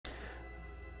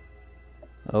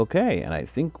Okay, and I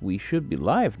think we should be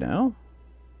live now.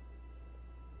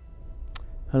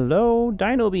 Hello,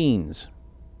 Dino Beans.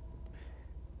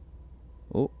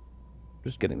 Oh,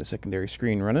 just getting the secondary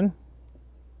screen running.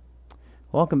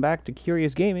 Welcome back to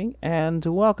Curious Gaming, and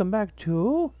welcome back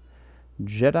to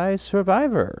Jedi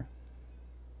Survivor.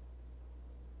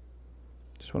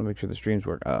 Just want to make sure the streams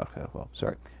work. Oh, okay, well,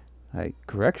 sorry.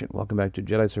 Correction. Welcome back to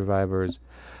Jedi Survivor's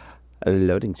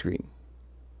loading screen,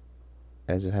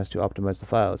 as it has to optimize the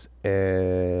files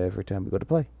every time we go to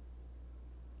play.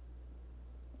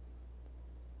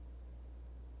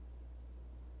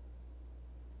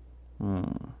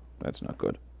 That's not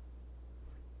good.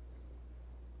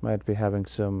 Might be having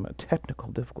some technical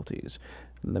difficulties.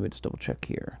 Let me just double check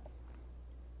here.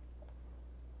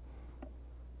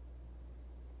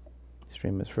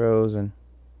 Stream is frozen.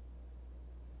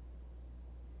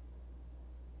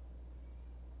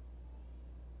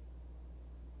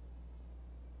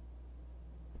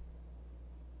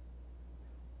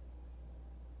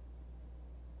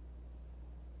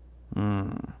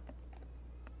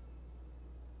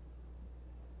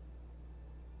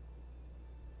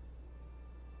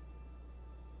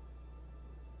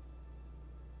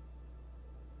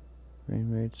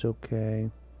 Frame rate's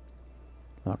okay.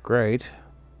 Not great.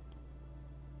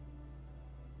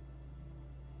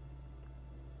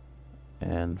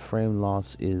 And frame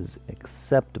loss is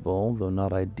acceptable, though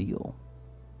not ideal.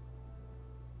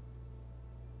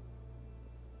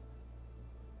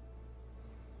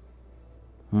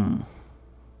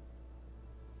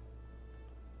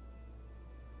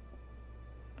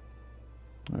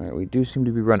 Alright, we do seem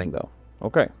to be running, though.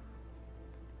 Okay.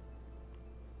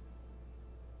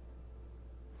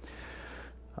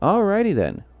 Alrighty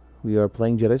then. We are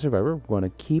playing Jedi Survivor. We're going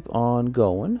to keep on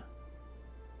going.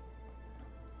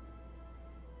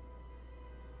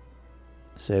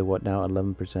 Say what now?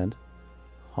 11%?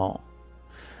 Huh.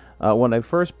 When I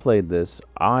first played this,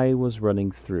 I was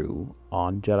running through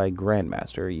on Jedi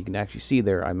Grandmaster. You can actually see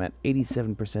there I'm at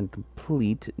 87%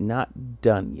 complete, not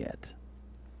done yet.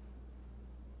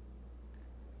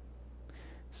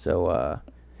 So,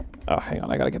 oh, hang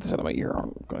on, I gotta get this out of my ear.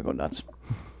 I'm gonna go nuts.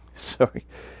 Sorry.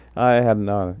 I had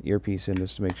an earpiece in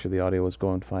just to make sure the audio was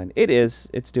going fine. It is.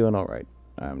 It's doing all right.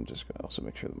 I'm just gonna also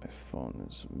make sure that my phone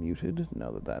is muted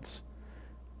now that that's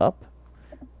up.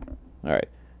 All right.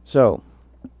 So,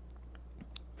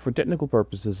 for technical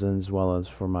purposes as well as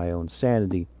for my own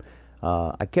sanity,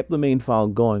 I kept the main file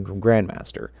going from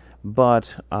Grandmaster,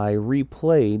 but I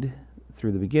replayed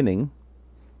through the beginning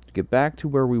to get back to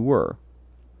where we were.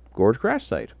 Gorge Crash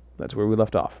Site. That's where we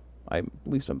left off. At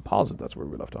least I'm positive that's where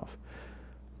we left off.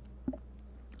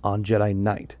 On Jedi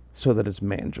Knight, so that it's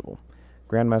manageable.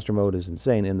 Grandmaster mode is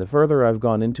insane, and the further I've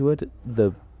gone into it,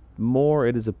 the more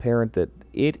it is apparent that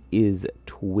it is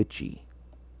twitchy.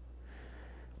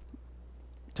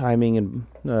 Timing and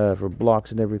for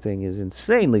blocks and everything is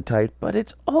insanely tight, but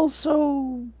it's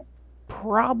also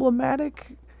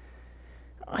problematic.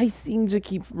 I seem to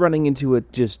keep running into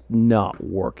it just not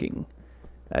working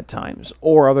at times,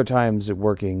 or other times it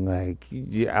working like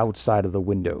outside of the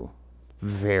window,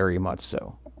 very much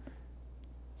so.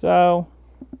 So,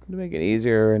 to make it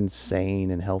easier and sane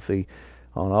and healthy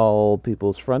on all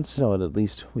people's fronts, so at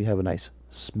least we have a nice,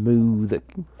 smooth,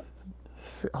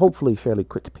 hopefully fairly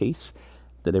quick pace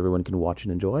that everyone can watch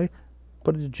and enjoy,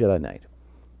 put it to Jedi Knight.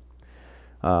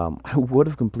 I would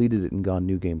have completed it and gone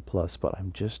New Game Plus, but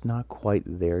I'm just not quite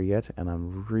there yet, and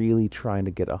I'm really trying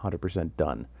to get 100%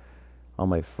 done on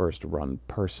my first run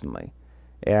personally.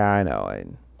 Yeah, I know.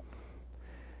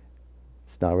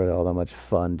 It's not really all that much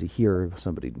fun to hear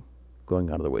somebody going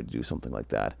out of their way to do something like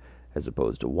that, as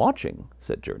opposed to watching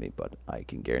said journey, but I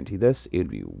can guarantee this, it'd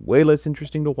be way less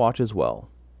interesting to watch as well.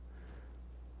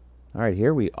 Alright,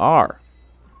 here we are.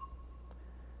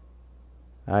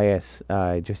 Ah yes,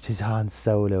 just as Han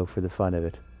Solo for the fun of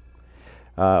it.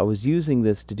 I was using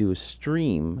this to do a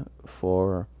stream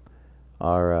for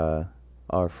our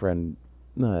friend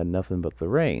Nothing But the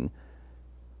Rain,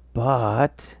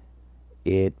 but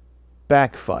it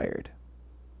backfired.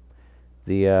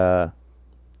 The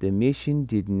mission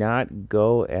did not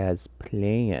go as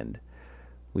planned.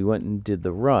 We went and did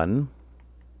the run,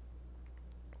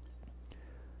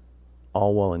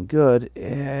 all well and good,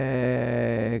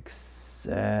 except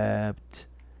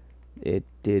it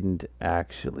didn't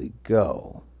actually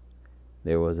go.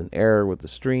 There was an error with the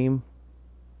stream.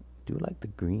 I do like the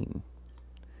green.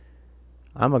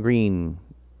 I'm a green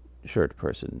shirt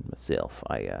person myself.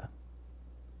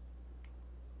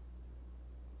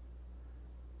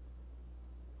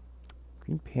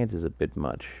 Green pants is a bit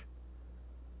much,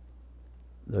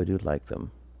 though I do like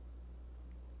them.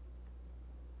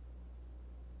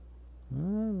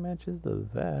 Matches the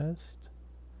vest.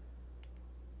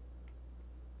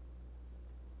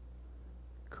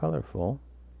 Colorful.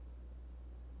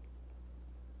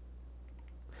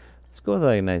 Let's go with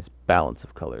like a nice balance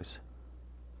of colors.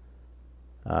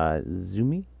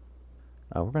 Zoomy.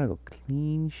 We're gonna go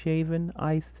clean shaven,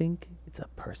 I think. It's a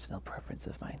personal preference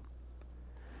of mine.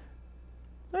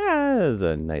 That's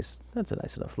a nice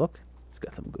enough look. It's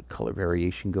got some good color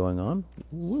variation going on.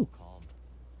 Ooh. So calm.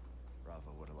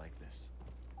 Bravo would have liked this.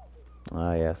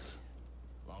 Ah, yes.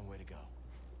 Long way to go.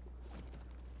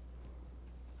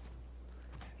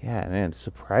 Yeah, man,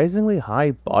 surprisingly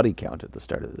high body count at the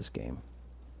start of this game.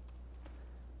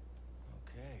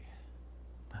 Okay.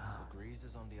 So Greez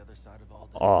is on the other side of all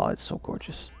this. Oh, it's so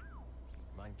gorgeous.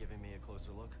 Mind giving me a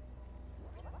closer look?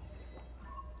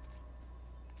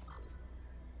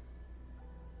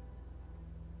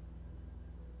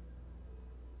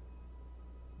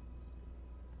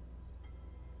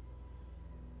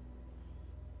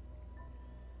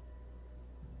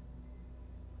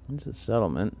 It's a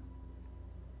settlement.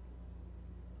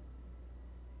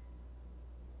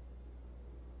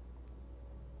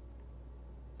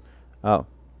 Oh.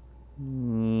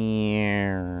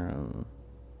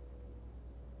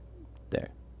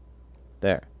 There.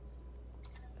 There.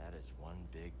 That is one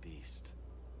big beast.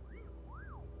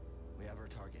 We have our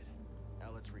target.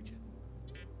 Now let's reach it.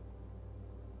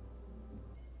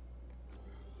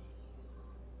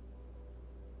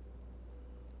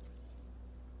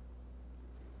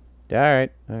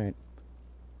 Alright, alright.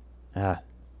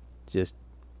 Just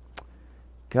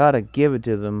gotta give it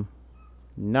to them.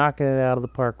 Knocking it out of the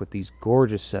park with these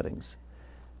gorgeous settings.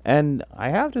 And I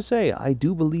have to say, I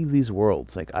do believe these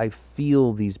worlds. Like, I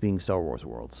feel these being Star Wars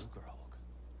worlds.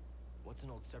 What's an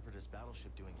old separatist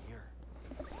battleship doing here?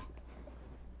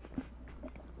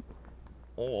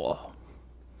 Oh.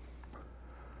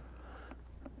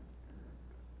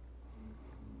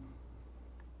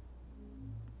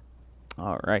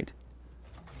 Alright.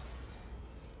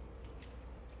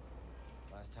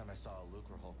 Last time I saw a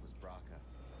Lucre Hulk was Braca.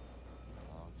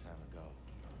 A long time ago.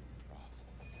 Prof.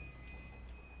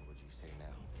 What would you say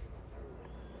now?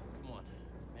 Come on.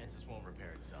 Mantis won't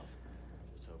repair itself.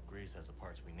 Just hope Greez has the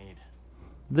parts we need.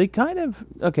 They kind of...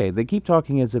 Okay, they keep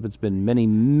talking as if it's been many,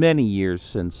 many years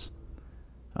since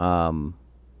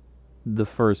the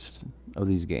first of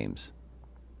these games.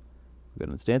 Good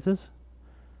instances?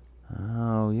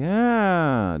 Oh,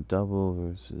 yeah. Double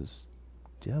versus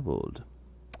doubled.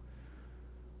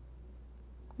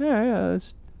 Yeah,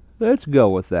 let's go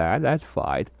with that. That's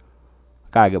fine.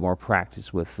 Gotta get more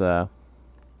practice with that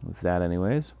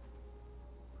anyways.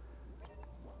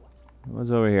 What's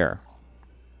over here?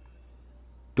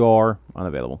 Door.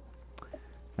 Unavailable.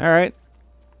 Alright.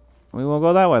 We won't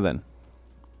go that way then.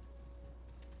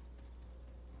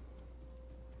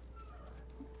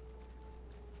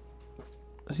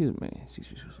 Excuse me.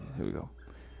 Here we go.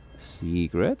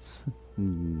 Secrets.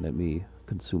 Let me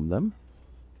consume them.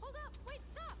 Hold up! Wait,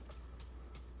 stop!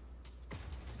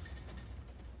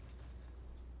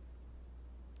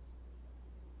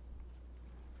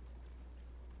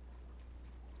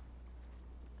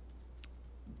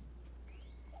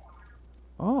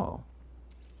 Oh.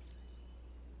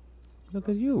 Look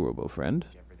at you, Robo Friend.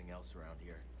 Everything else around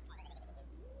here.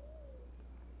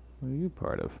 What are you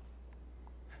part of?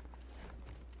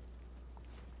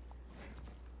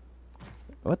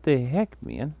 What the heck,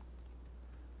 man?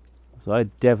 So I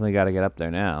definitely got to get up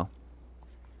there now.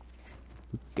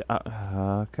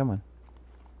 Come on.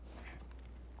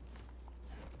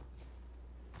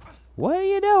 What are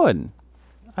you doing?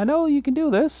 I know you can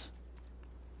do this.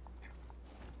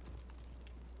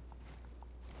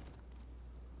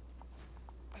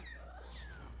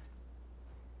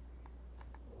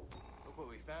 Look what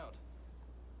we found.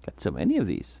 Got so many of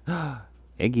these.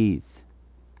 Eggies.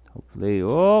 Hopefully,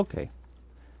 okay.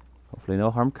 Hopefully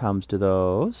no harm comes to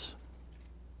those.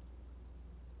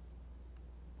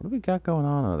 What do we got going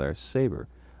on over there? Saber.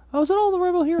 Oh, is it all the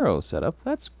Rebel Hero setup?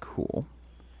 That's cool.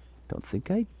 Don't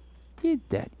think I did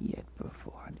that yet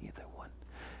before on the other one.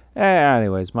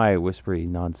 Anyways, my whispery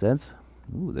nonsense.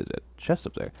 Ooh, there's a chest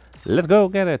up there. Let's go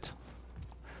get it.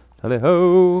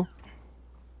 Tally-ho!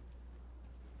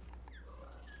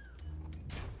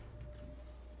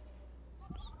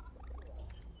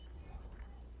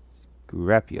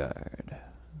 Scrapyard.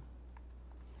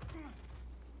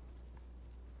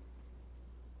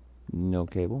 No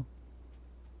cable.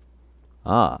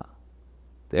 Ah.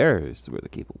 There's where the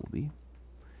cable will be.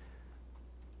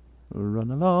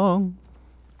 Run along.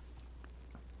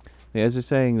 Yeah, as they're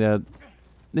saying that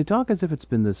they talk as if it's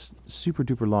been this super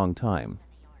duper long time.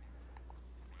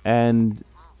 And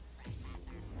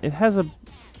it has a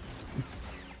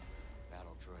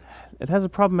it has a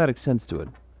problematic sense to it.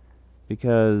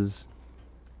 Because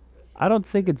I don't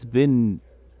think it's been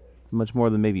much more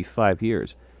than maybe 5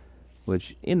 years.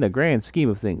 Which, in the grand scheme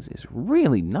of things, is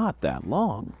really not that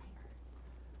long.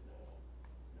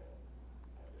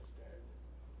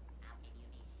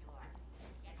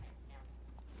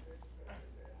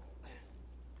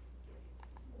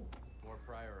 More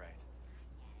priorite.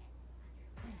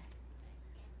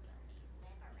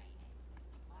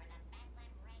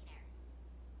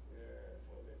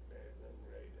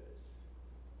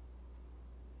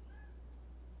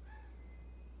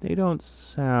 They don't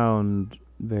sound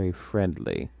very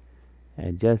friendly.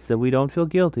 And just so we don't feel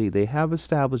guilty, they have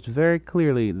established very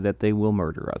clearly that they will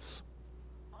murder us.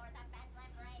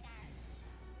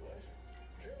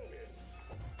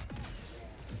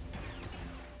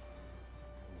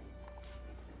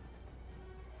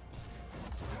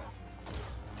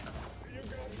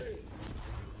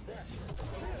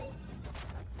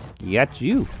 Got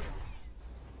you. These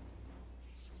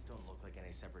don't look like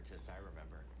any separatists I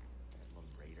remember. Bedlam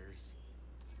Raiders?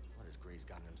 What has Greez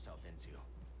gotten himself into?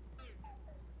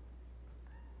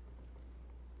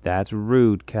 That's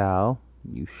rude, Cal.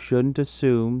 You shouldn't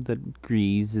assume that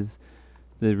Greez is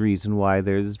the reason why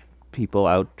there's people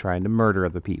out trying to murder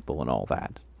other people and all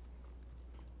that.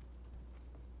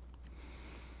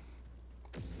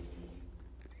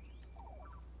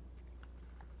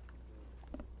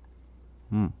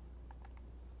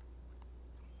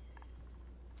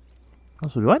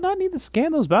 Also, do I not need to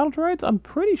scan those battle droids? I'm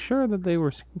pretty sure that they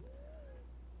were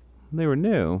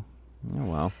new. Oh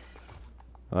well.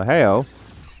 Oh hey-oh.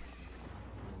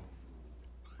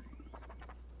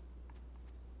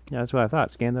 Yeah, that's what I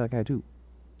thought. Scan that guy too.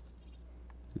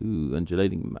 Ooh,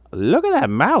 undulating. Look at that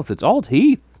mouth. It's all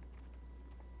teeth.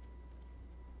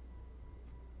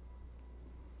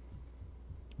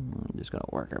 I'm just gonna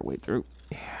work our way through.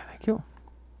 Yeah, thank you.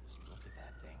 Just look at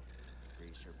that thing.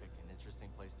 Greez sure picked an interesting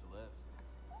place to live.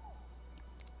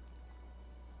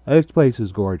 This place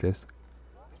is gorgeous.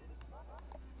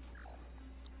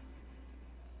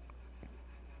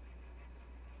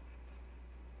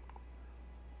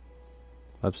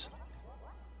 Oops.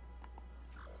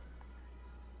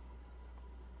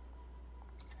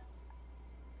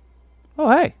 Oh,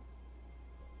 hey.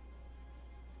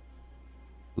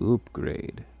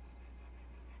 Upgrade.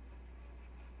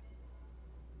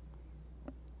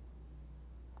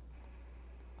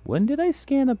 When did I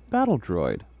scan a battle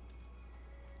droid?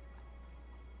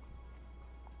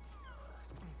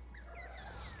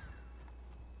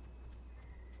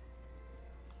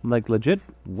 Like, legit,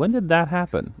 when did that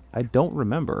happen? I don't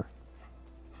remember.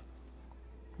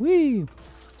 Whee! Take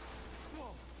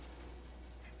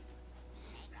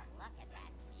a look at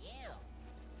that view.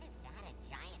 Is that a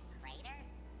giant crater?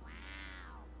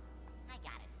 Wow. I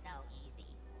got it so easy.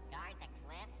 Guard the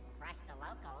cliff, crush the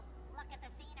locals, look at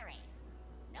the scenery.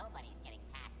 Nobody's getting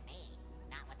past me,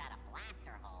 not without a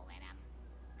blaster hole in him.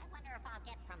 I wonder if I'll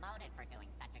get promoted for doing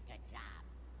such a good job.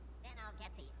 Then I'll get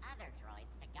the other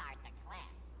droids to guard the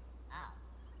cliff. Oh,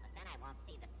 but then I won't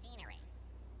see the scenery.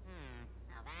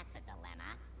 Now that's a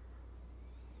dilemma.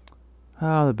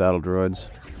 Ah, the battle droids.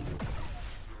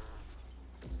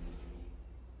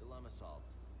 Dilemma solved.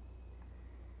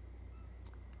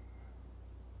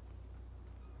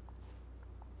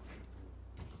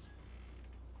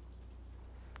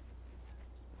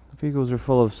 The vehicles are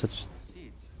full of such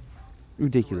Seeds.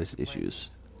 ridiculous issues.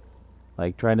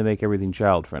 Like trying to make everything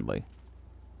child-friendly.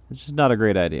 Which is not a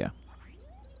great idea.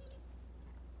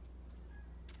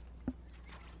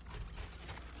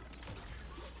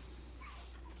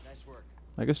 Nice work.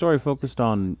 Like a story focused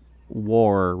on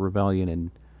war, rebellion,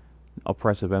 and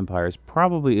oppressive empires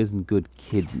probably isn't good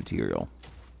kid material.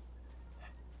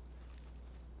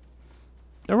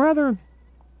 Or rather,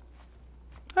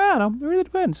 I don't know. It really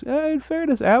depends. In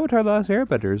fairness, Avatar: The Last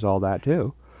Airbender is all that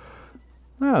too.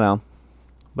 I don't know,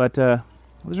 but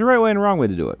there's a right way and a wrong way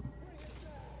to do it.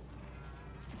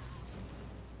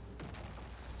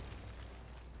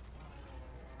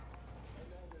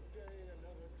 Another day,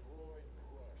 another droid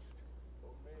crushed,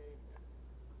 or maimed,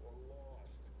 or lost.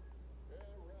 Yeah,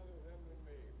 rather them than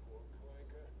me, poor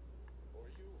clanker. Or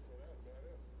you, for that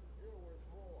matter. You're worth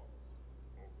more.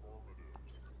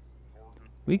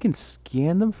 We can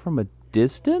scan them from a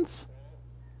distance?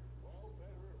 Well,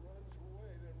 better it runs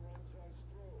away than runs us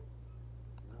through.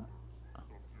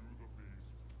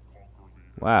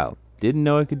 Wow, didn't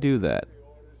know I could do that. The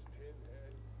orders,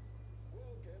 Tinhead.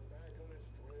 We'll get back on his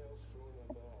trail soon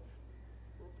enough.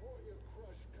 Report your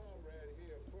crushed comrade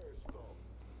here first, though.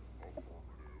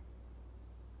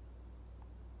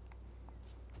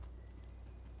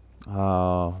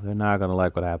 Oh, they're not gonna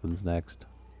like what happens next.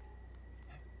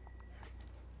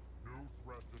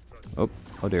 Oh,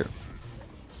 oh dear.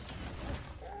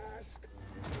 Ask.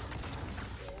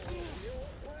 You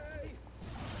play.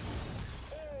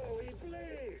 Oh, he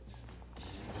bleeds.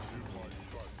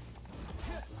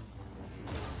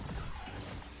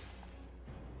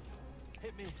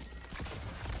 Hit me.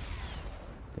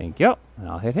 Thank you. And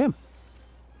I'll hit him.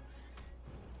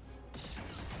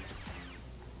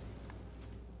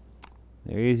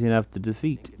 They're easy enough to I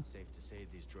defeat. think it's safe to say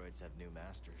these droids have new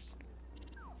masters.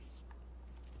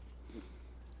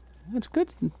 It's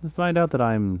good to find out that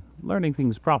I'm learning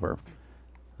things proper.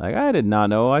 Like, I did not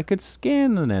know I could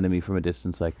scan an enemy from a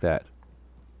distance like that.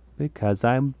 Because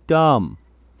I'm dumb.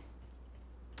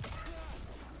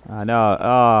 I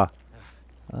know.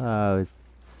 Oh, it's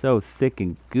so thick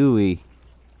and gooey.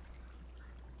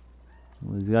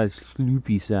 These guys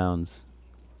sloopy sounds.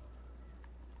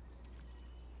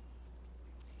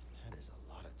 That is a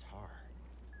lot of tar.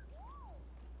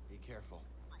 Be careful.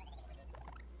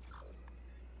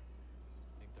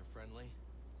 Think they're friendly?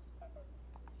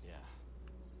 Yeah,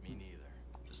 me neither.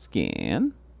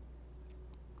 Scan.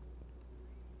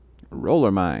 Roller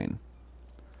mine.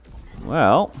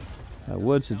 Well, I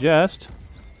would suggest.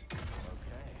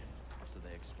 Okay, so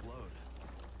they explode.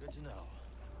 Good to know.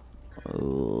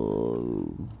 Oh.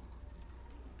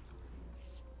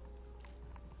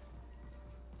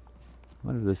 I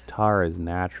wonder if this tar is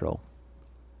natural.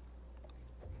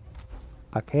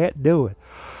 I can't do it.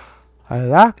 I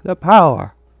lack the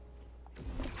power.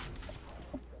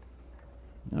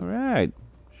 Alright.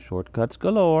 Shortcuts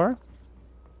galore.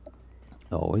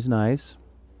 Always nice.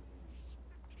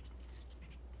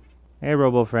 Hey,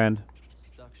 Robo friend.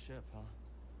 Stuck ship, huh?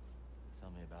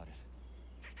 Tell me about it.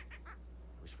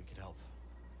 Wish we could help.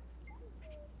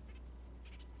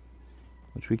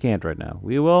 Which we can't right now.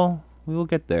 We will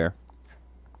get there.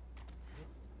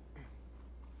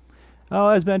 Oh,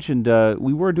 as mentioned,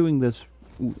 we were doing this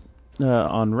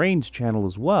on Rain's channel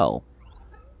as well.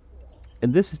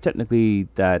 And this is technically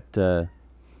that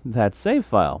save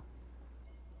file.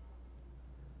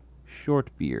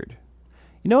 Shortbeard.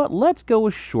 You know what? Let's go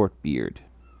with Shortbeard.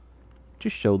 To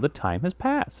show the time has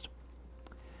passed.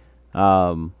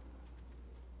 We're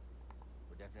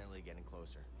definitely getting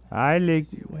closer. Hi,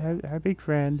 hi, big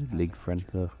friend. Big friend.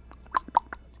 Let's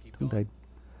keep going. Okay.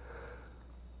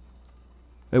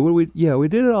 And when we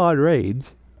did it on Rage.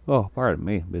 Oh, pardon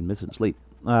me, been missing sleep.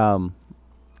 But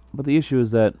the issue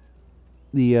is that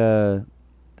the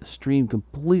stream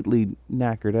completely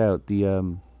knackered out. There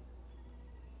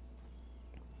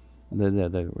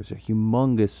was a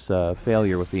humongous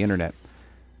failure with the internet,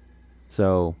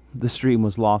 so the stream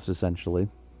was lost essentially.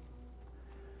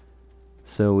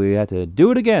 So we had to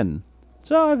do it again.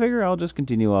 So I figure I'll just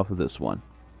continue off of this one.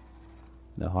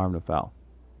 No harm, no foul.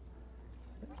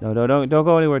 No, don't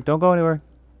go anywhere. Don't go anywhere.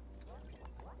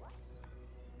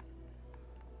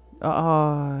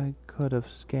 I could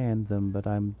have scanned them, but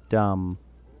I'm dumb.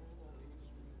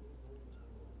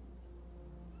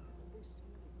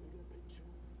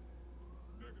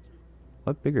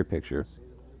 What bigger picture?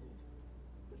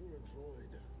 But you're a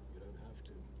droid. You don't have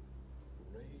to.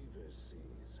 Raver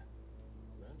sees.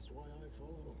 That's why I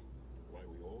follow. Why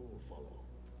we all follow.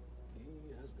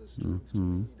 He has the strength to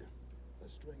lead. A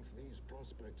strength these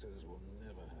prospectors will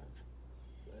never have.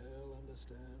 They'll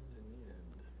understand in the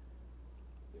end.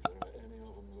 If there are any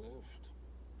of them left,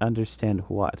 Understand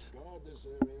what? guard this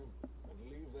area and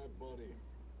leave that body.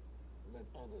 Let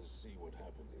others see what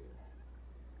happened here.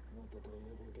 Not that they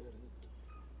ever get it.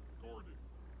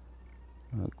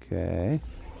 Okay.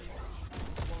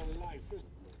 Our life is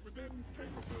within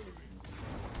capabilities.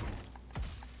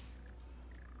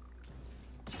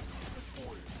 This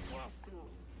boy is last through.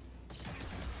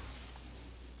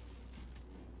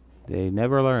 They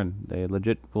never learn. They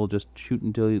legit will just shoot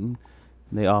until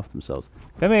they off themselves.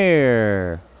 Come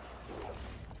here.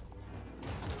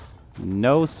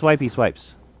 No swipey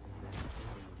swipes.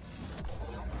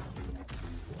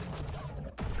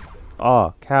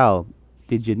 Oh, Cal,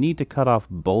 did you need to cut off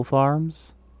both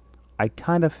arms? I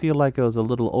kind of feel like it was a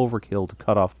little overkill to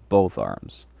cut off both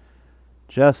arms.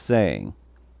 Just saying.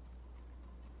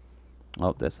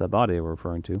 Oh, that's the body we're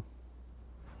referring to.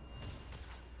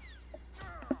 These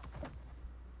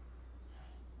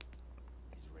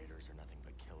raiders are nothing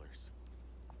but killers.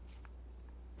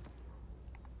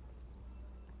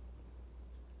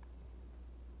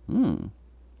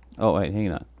 Oh, wait,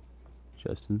 hang on.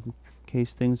 Just in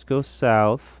case things go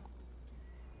south.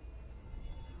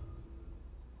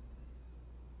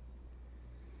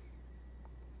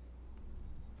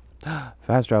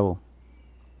 Fast travel.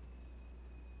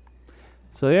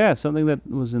 So yeah, something that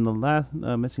was in the last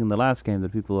missing in the last game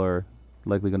that people are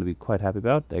likely going to be quite happy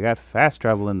about. They got fast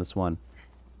travel in this one.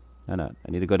 No, no,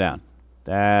 I need to go down.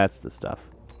 That's the stuff.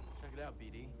 Check it out,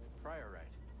 BD. Priorite.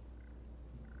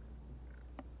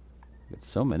 Get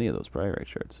so many of those Priorite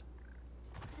shirts.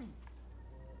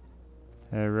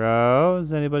 Hello?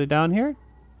 Is anybody down here?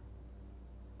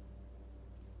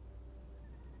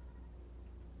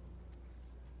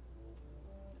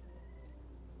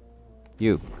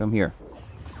 You, come here.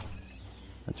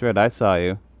 That's right, I saw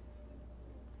you.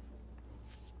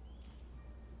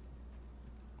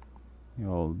 Your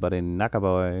old buddy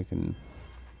Nakaboy can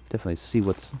definitely see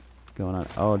what's going on.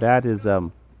 Oh, that is,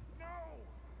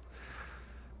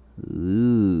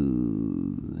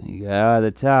 Ooh. He got out of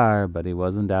the tar, but he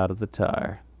wasn't out of the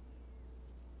tar.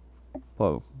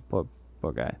 Poor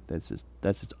guy. That's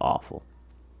just awful.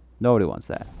 Nobody wants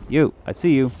that. You, I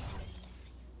see you.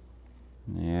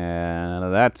 Yeah, none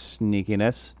of that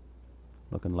sneakiness.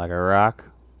 Looking like a rock.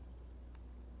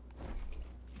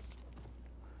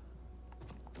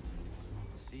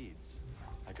 Seeds.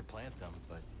 I could plant them,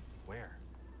 but where?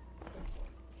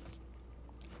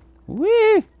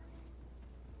 Whee!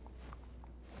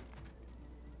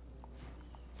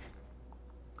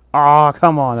 Aw,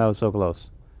 come on, that was so close.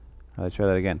 Let's try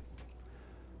that again.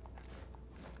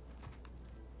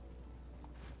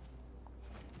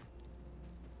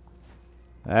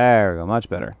 There we go, much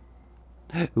better.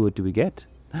 What do we get?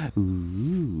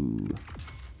 Ooh.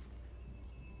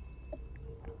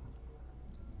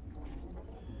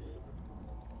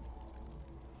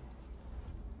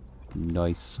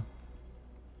 Nice.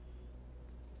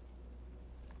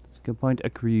 Skill point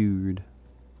accrued.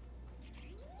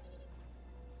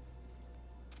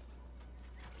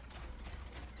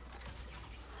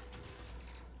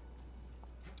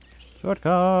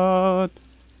 Shortcut.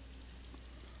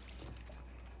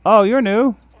 Oh, you're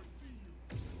new.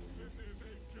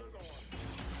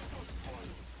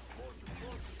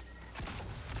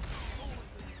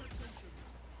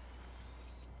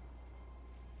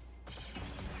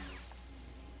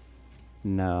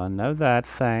 No, no that,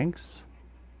 thanks.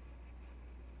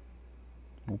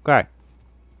 Okay.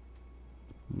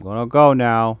 I'm gonna go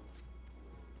now.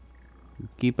 You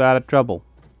keep out of trouble.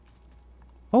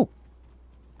 Oh.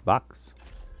 Box.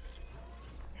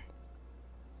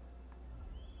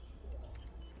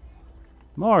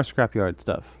 More scrapyard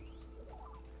stuff.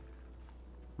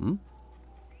 Hmm?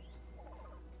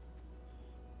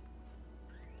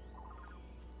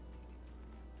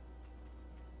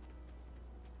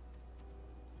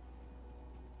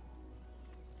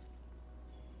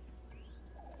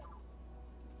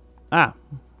 Ah.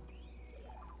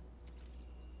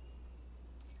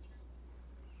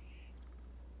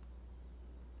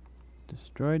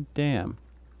 Destroyed dam.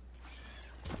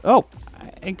 Oh,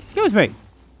 excuse me.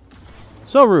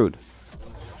 So rude.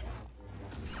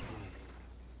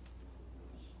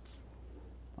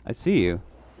 I see you.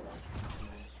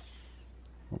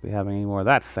 Won't be having any more of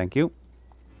that, thank you.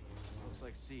 Looks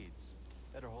like seeds.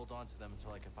 Better hold on to them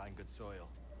until I can find good soil.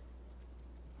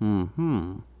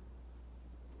 Mm-hmm.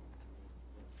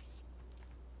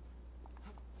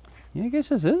 Yeah, I guess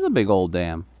this is a big old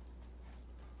dam.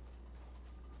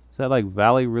 Is that like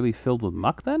valley really filled with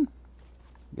muck then?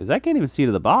 Because I can't even see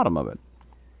to the bottom of it.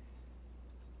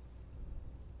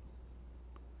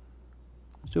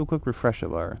 Let's do a quick refresh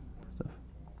of our stuff.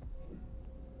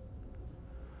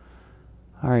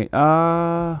 Alright,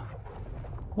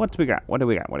 what do we got? What do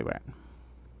we got? What do we got?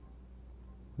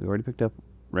 We already picked up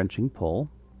wrenching pull.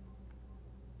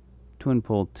 Twin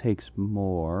pull takes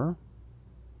more.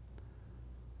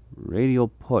 Radial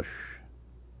push.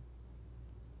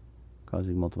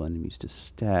 Causing multiple enemies to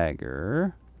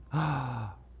stagger.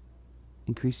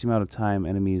 Increase the amount of time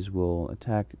enemies will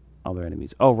attack other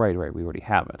enemies. Oh, right, right. We already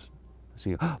have it.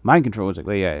 See, mind control was like,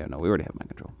 yeah, no, we already have mind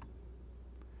control.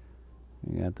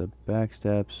 We got the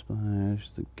backstep splash,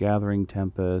 the gathering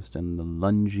tempest, and the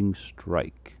lunging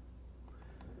strike.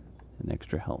 And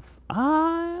extra health.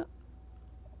 I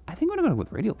think we're gonna go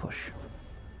with radial push.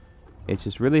 It's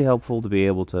just really helpful to be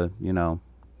able to, you know,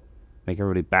 make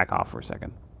everybody back off for a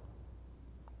second.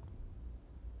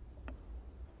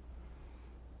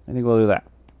 I think we'll do that.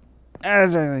 I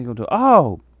think we'll do.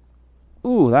 Oh,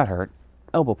 ooh, that hurt.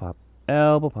 Elbow pop.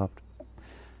 Elbow popped.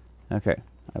 Okay,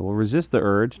 I will resist the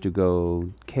urge to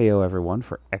go KO everyone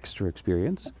for extra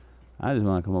experience. I just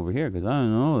want to come over here because I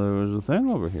don't know there was a thing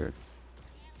over here.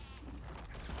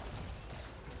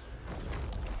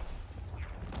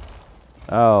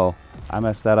 Oh, I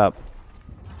messed that up.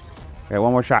 Okay,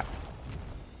 one more shot.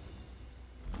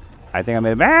 I think I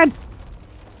made it bad.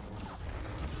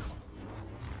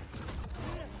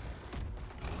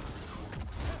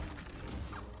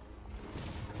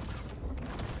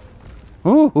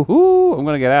 Ooh, I'm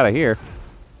gonna get out of here.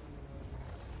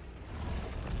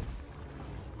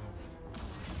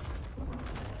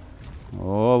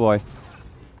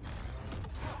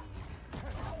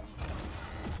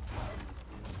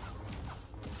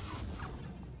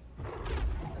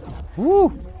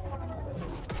 Woo!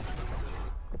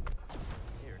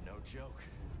 You're no joke.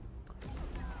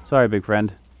 Sorry, big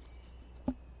friend.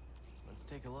 Let's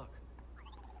take a look.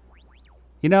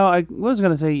 You know, I was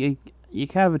gonna say you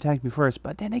kind of attacked me first,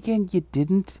 but then again, you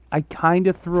didn't. I kind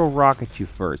of threw a rock at you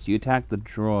first. You attacked the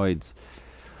droids.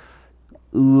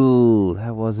 Ooh,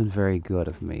 that wasn't very good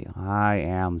of me. I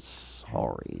am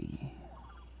sorry.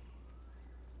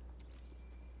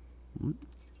 A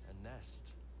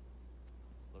nest.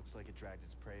 Looks like it dragged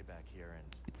its prey back here and...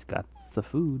 It's got the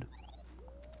food.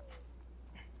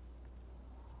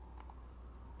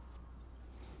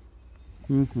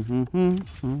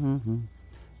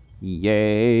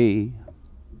 Yay.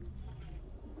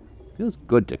 Feels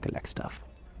good to collect stuff.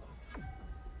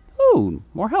 Ooh,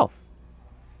 more health.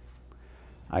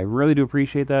 I really do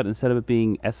appreciate that. Instead of it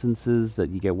being essences that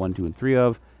you get 1, 2, and 3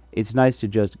 of, it's nice to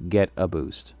just get a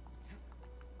boost.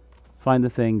 Find the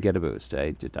thing, get a boost.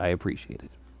 I appreciate it.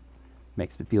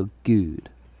 Makes me feel good.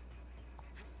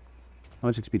 How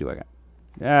much XP do I got?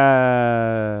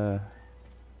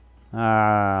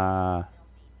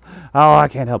 Oh, I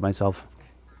can't help myself.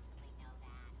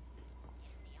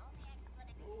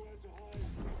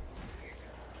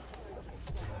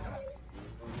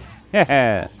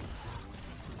 Yeah.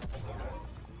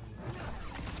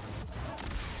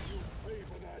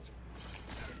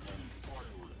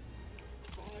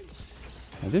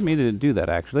 I didn't mean to do that,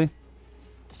 actually.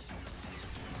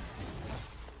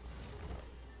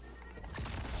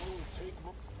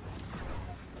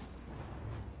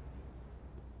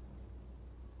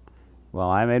 Well,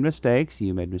 I made mistakes.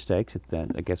 You made mistakes.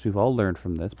 Then I guess we've all learned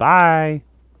from this. Bye.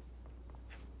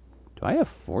 Do I have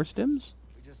 4 stims?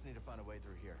 We just need to find a way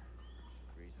through here.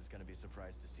 Greez is gonna be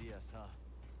surprised to see us, huh?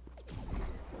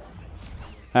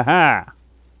 Haha.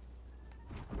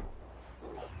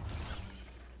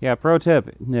 Yeah, pro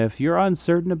tip. If you're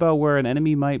uncertain about where an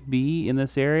enemy might be in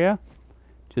this area,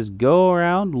 just go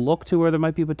around, look to where there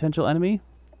might be a potential enemy.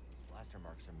 These blaster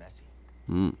marks are messy.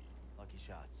 Lucky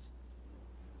shots.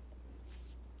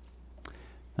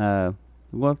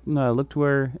 Look to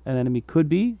where an enemy could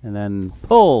be, and then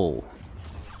pull.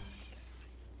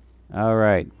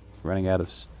 Alright. Running out of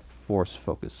force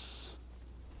focus.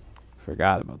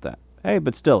 Forgot about that. Hey,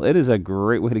 but still, it is a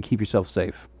great way to keep yourself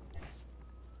safe.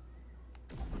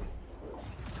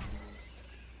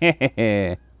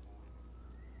 Hehehe.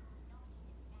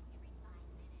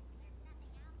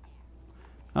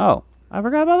 Oh, I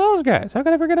forgot about those guys. How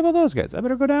could I forget about those guys? I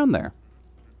better go down there.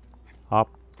 Hop.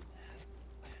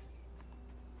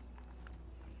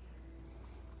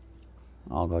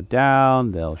 I'll go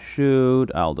down, they'll shoot,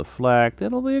 I'll deflect.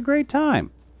 It'll be a great time.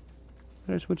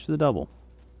 Better switch to the double.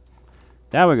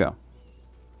 There we go.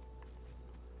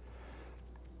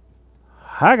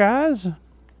 Hi, guys.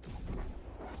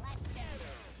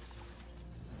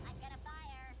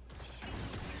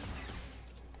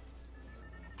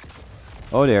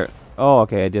 Oh, dear. Oh,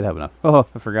 okay, I did have enough. Oh,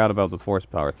 I forgot about the force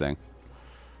power thing.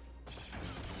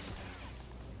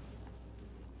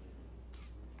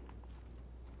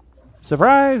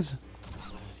 Surprise!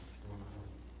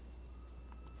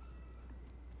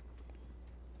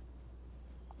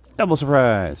 Double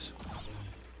surprise!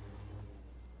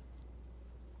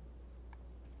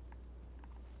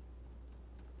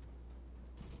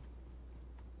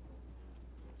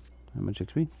 How much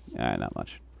XP? Not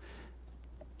much.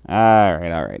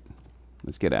 Alright.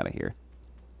 Let's get out of here.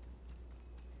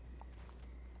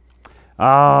 Oh,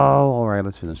 alright,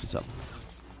 let's finish this up.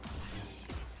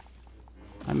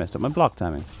 I messed up my block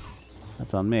timing.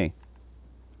 That's on me.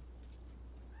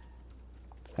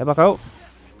 Hey, bucko!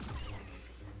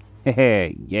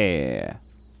 Hey, yeah!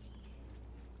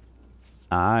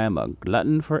 I am a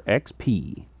glutton for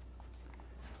XP.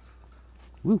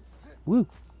 Woo, woo,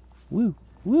 woo,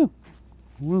 woo,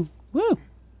 woo, woo!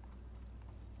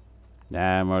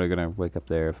 Nah, I'm already gonna wake up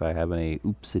there if I have any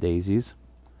oopsie-daisies.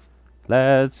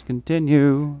 Let's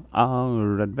continue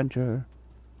our adventure.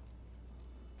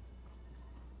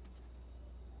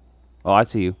 Oh, I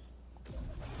see you.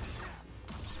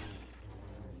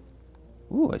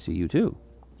 Ooh, I see you too.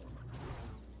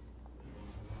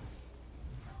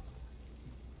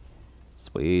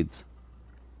 Swedes.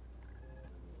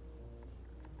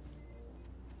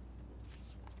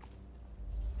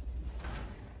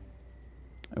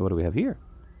 What do we have here?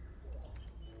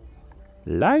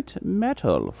 Light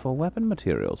metal for weapon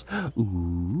materials.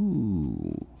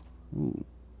 Ooh. Ooh.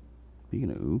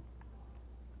 Speaking of ooh.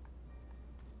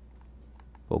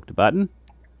 Poke the button.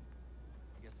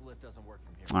 I guess the lift doesn't work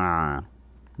from here. Ah.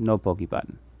 No pokey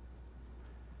button.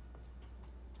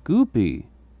 Goopy.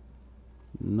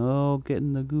 No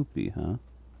getting the goopy, huh?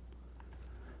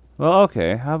 Well,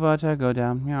 okay. How about I go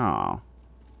down? Yeah.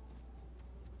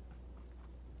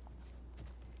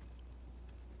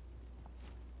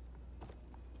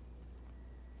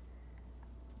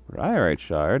 Right,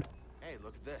 Shard. Hey,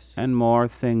 look at this. And more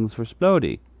things for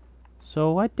Splody.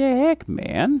 So what the heck,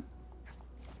 man?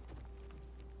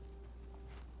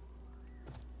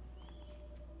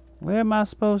 Where am I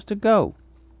supposed to go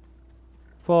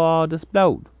for all this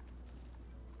Splode?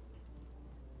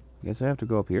 Guess I have to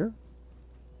go up here.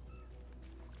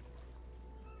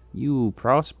 You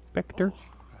prospector?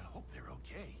 I hope they're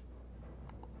okay.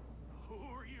 Who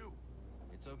are you?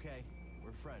 It's okay.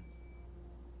 We're friends.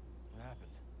 What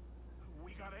happened?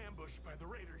 We got ambushed by the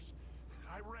raiders.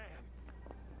 I ran.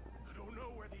 I don't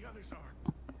know where the others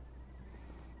are.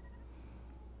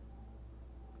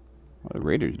 What are the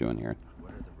raiders doing here?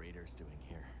 What are the raiders doing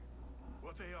here?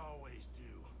 What they always do.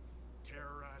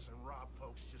 Terrorize and rob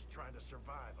folks just trying to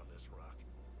survive on this rock.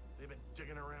 They've been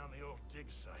digging around the old dig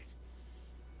site.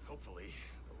 Hopefully,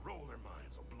 the roller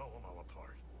mines will blow them all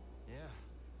apart. Yeah.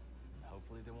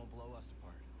 Hopefully they won't blow us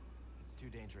apart. It's too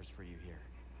dangerous for you here.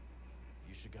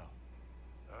 You should go.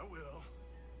 I will.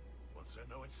 Once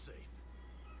I know it's safe.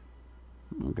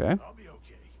 Okay. I'll be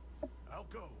okay. I'll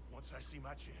go once I see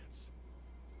my chance.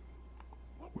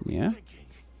 What were we Yeah. thinking?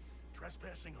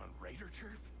 Trespassing on raider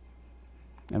turf?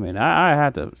 I mean, I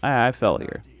had to. I fell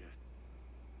here. Idea.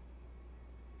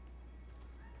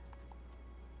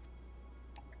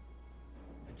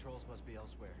 Controls must be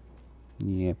elsewhere.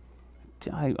 Yeah.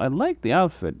 I like the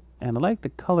outfit and I like the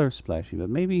color splashy, but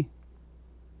maybe.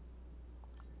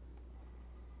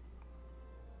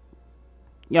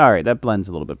 Yeah, all right, that blends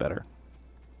a little bit better.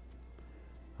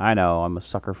 I know I'm a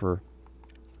sucker for What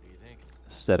do you think?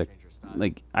 aesthetic. Change your style.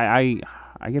 Like I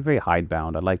get very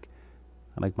hidebound. I like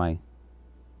my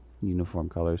uniform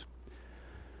colors.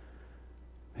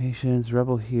 Patience,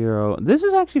 rebel hero. This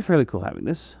is actually fairly cool having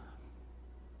this.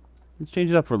 Let's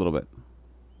change it up for a little bit.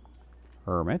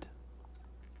 Hermit.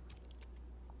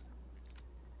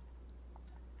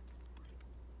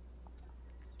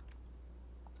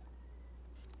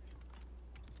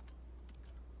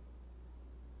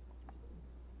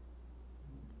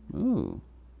 Ooh.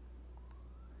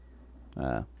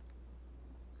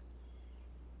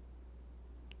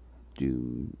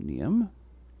 Dunium.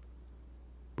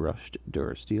 Brushed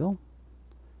durasteel.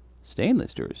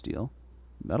 Stainless durasteel.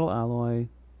 Metal alloy.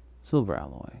 Silver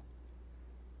alloy.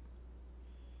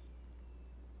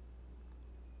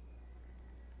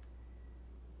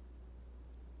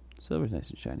 Silver's nice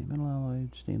and shiny. Metal alloy.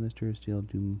 Stainless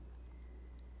durasteel.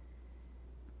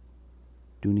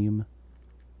 Dunium.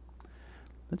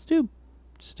 Let's do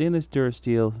stainless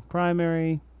durasteel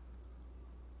primary.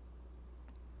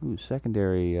 Ooh,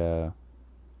 secondary. Let's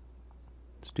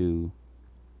do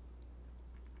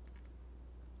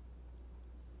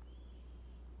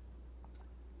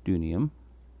Dunium.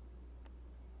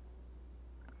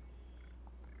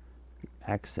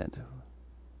 Accent.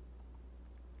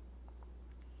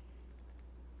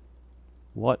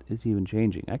 What is even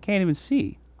changing? I can't even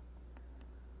see.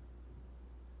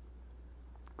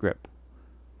 Grip.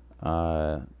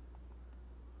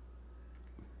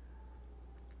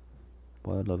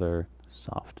 Boiled leather,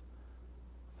 soft.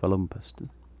 Volumpus.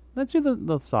 Let's do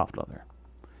the soft leather.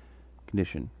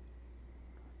 Condition.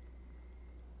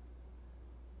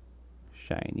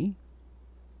 Shiny.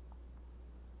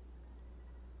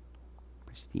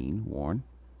 Pristine, worn.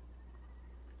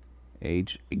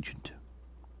 Age, ancient.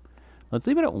 Let's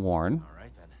leave it at worn. All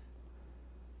right then.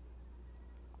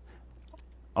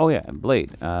 Oh yeah, and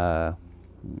blade.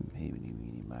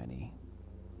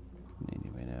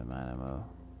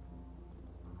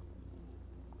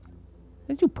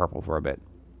 Let's do purple for a bit.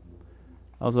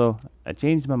 Also, I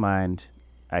changed my mind.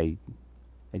 I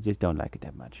just don't like it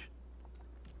that much.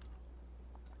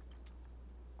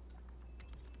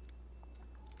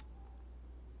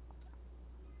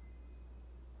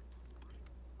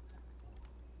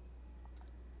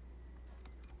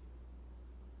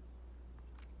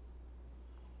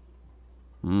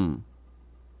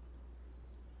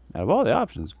 Out of all the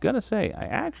options, gonna say, I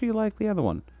actually like the other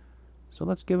one. So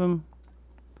let's give him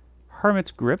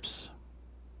Hermit's Grips.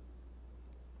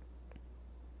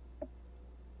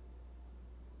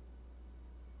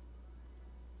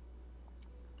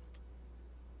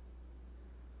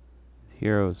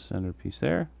 Hero's centerpiece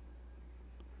there.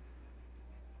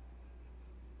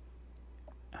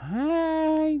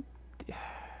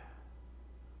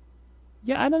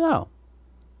 Yeah, I don't know.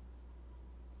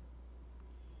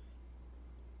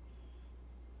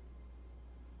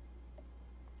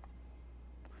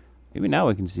 Maybe now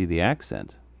we can see the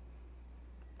accent.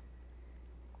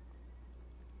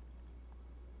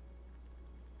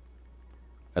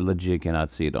 legit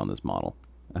cannot see it on this model.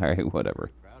 Alright,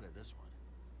 whatever. Crowded, this one.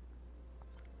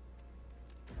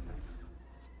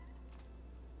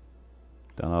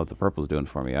 Don't know what the purple's doing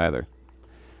for me either.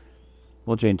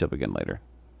 We'll change up again later.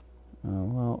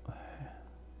 Well...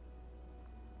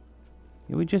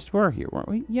 Yeah, we just were here, weren't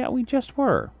we? Yeah, we just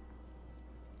were.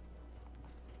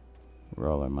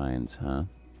 Roller mines, huh?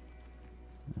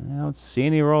 I don't see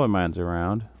any roller mines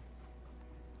around.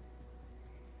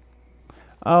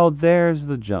 Oh, there's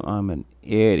the jump. I'm an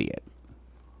idiot.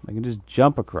 I can just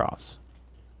jump across.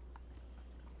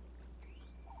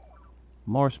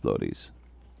 More splodies.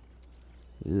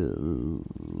 Ew.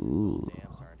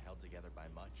 Dams aren't held together by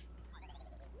much.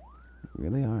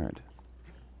 Really aren't.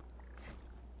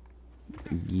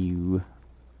 You.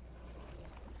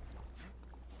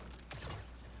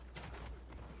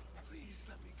 Please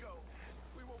let me go.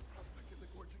 We won't prospect in the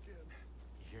gorge again.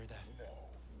 You hear that? No,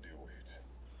 do it.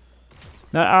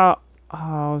 No,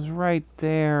 I was right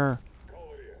there.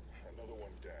 Call it in. Another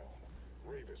one down.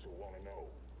 Ravis will want to know.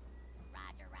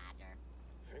 Roger, roger.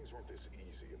 Things weren't this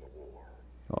easy in the war.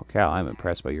 Oh, Cal, I'm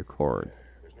impressed by your cord.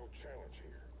 There's no challenge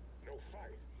here. No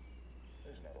fight.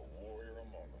 There's not a warrior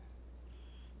among them.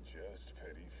 Just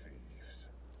petty thieves.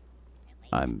 At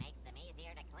least I'm- it makes them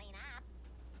easier to clean up.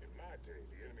 In my day,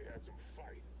 the enemy had some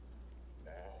fight.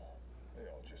 Now, they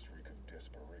all just reek of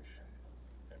desperation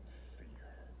and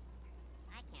fear.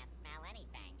 I can't smell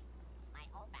anything. My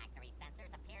olfactory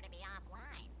sensors appear to be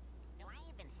offline. Do I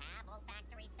even have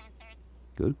olfactory sensors?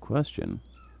 Good question.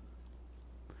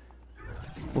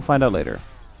 We'll find out later.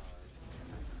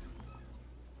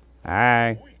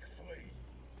 Hi. Weak flee.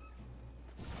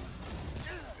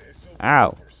 This'll be Ow.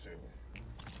 over soon.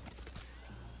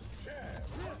 Jab.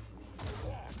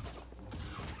 Block.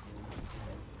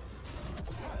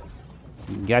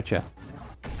 Gotcha.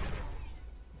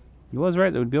 He was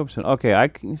right. That would be over soon. Okay,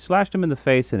 slashed him in the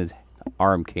face and his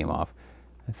arm came off.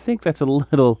 I think that's a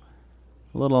little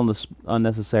on the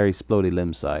unnecessary splody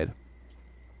limb side.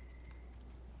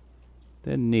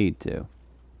 Didn't need to.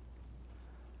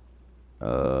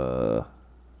 I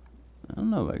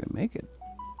don't know if I can make it.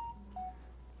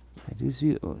 I do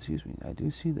see. Oh, excuse me. I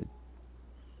do see the.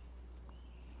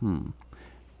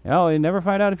 Oh, you never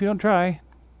find out if you don't try.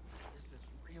 This is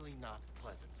really not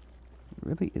pleasant. It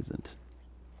really isn't.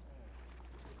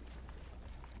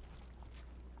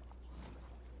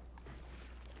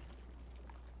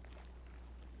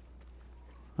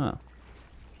 Huh.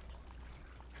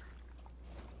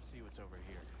 Let's see what's over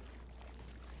here.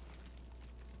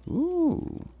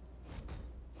 Ooh.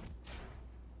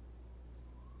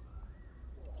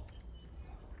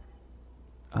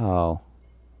 Oh.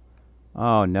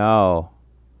 Oh no.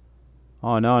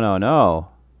 Oh no, no, no.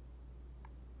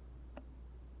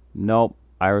 Nope,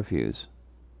 I refuse.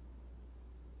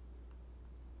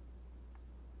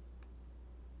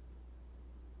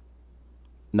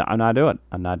 No, I'm not doing it.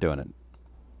 I'm not doing it.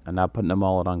 I'm not putting a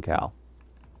mullet on Cal.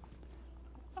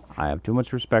 I have too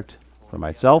much respect for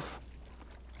myself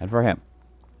and for him.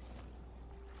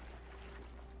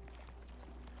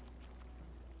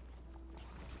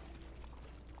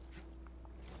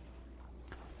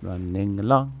 Running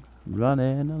along,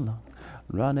 running along,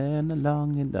 running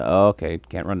along in the... Oh, okay,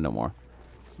 can't run no more.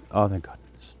 Oh, thank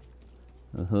goodness.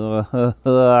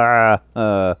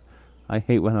 I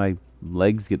hate when my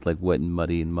legs get like wet and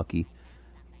muddy and mucky.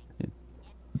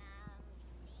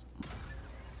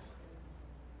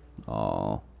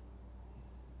 Oh.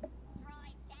 Throw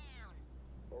it down.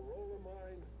 A roller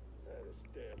mine? This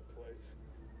damn place.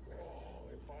 Oh,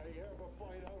 if I ever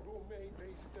find out who made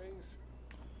these things.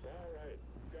 All right,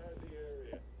 guard the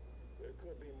area. There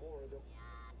could be more of them.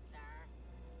 Sir.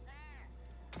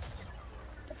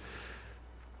 Sir.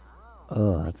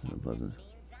 Oh, that's unpleasant.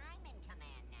 Means I'm in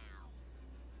command now.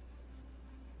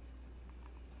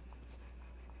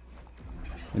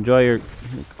 Enjoy your...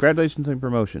 Congratulations on your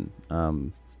promotion.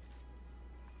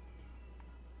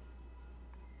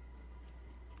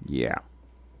 Yeah.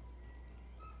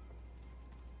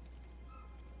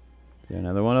 Is there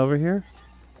another one over here?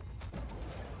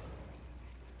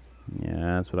 Yeah,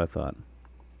 that's what I thought.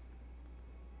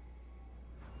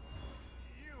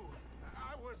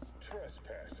 I was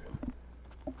trespassing.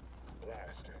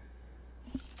 Blast him.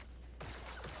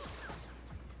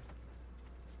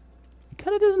 It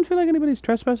kind of doesn't feel like anybody's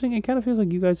trespassing. It kind of feels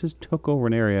like you guys just took over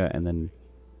an area and then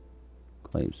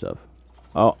claimed stuff.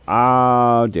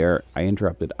 Oh dear. I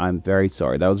interrupted. I'm very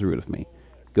sorry. That was rude of me.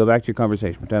 Go back to your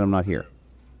conversation. Pretend I'm not here.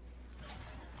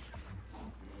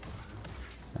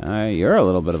 You're a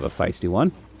little bit of a feisty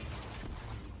one.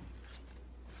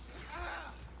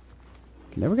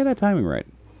 Can never get that timing right.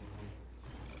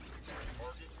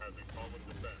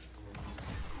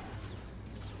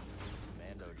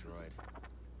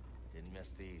 Wouldn't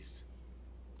miss these.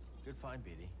 Good find,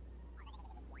 BD.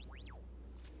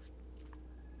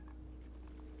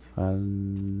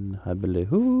 Hubbly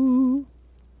hoo.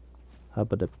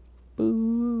 Hubbada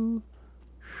boo.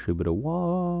 Shubada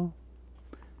wah.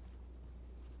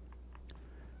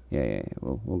 Yeah.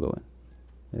 We'll go in.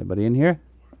 Anybody in here?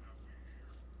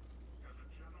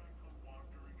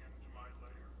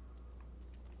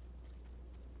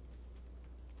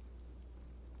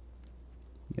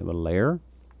 You have a lair?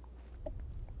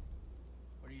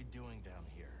 What are you doing down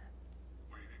here?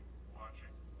 Waiting, watching,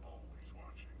 always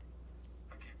watching.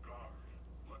 I keep guard.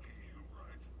 Lucky you,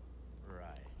 right?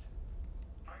 Right.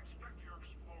 I expect you're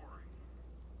exploring.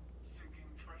 Seeking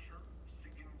treasure,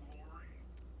 seeking glory.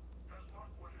 As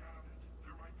luck would have it,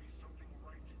 there might be something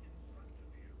right in front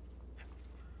of you.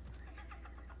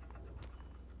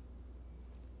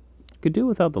 Could do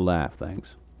without the laugh,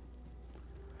 thanks.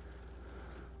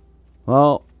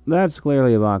 Well, that's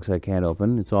clearly a box I can't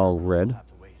open. It's all red. We'll have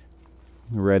to wait.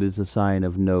 Red is a sign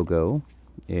of no-go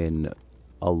in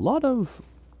a lot of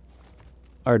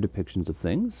our depictions of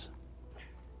things.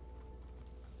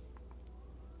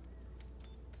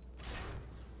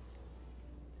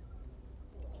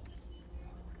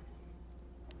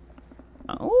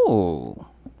 Oh!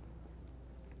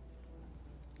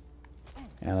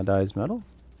 Anodized metal.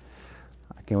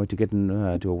 I can't wait to get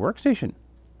into a workstation.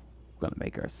 Gonna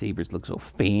make our sabers look so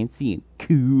fancy and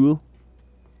cool.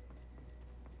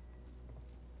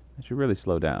 I should really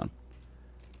slow down.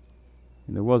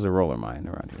 And there was a roller mine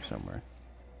around here somewhere.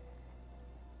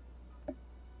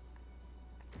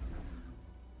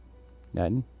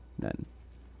 Nothing.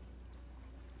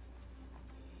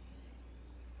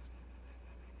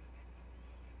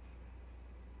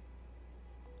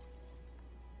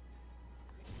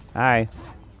 Hi.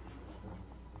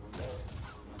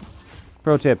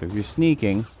 Pro tip, if you're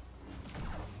sneaking,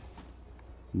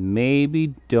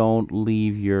 maybe don't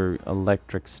leave your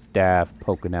electric staff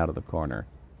poking out of the corner.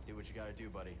 Do what you gotta do,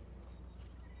 buddy.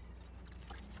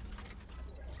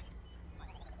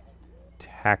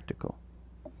 Tactical.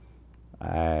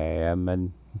 I am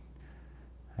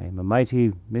a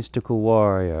mighty mystical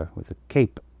warrior with a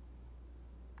cape.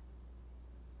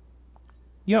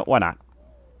 You know, why not?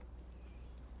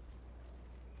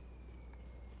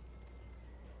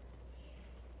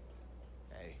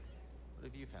 Hey, what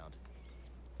have you found?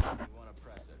 You wanna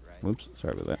press it, right? Oops,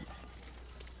 sorry about that.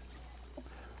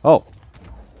 Oh.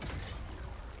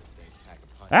 Those things pack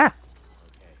a punch. Ah!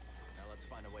 Okay, now let's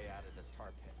find a way out of this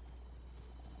tar pit.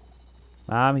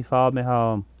 Mom, he followed me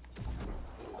home.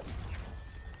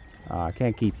 I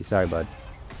can't keep you. Sorry, bud.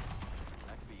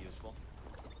 That could be useful.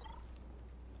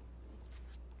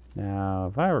 Now,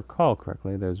 if I recall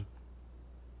correctly, there's...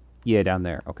 Yeah, down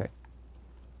there. Okay.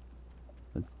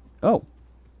 Oh!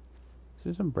 Is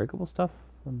there some breakable stuff?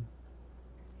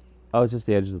 Oh, it's just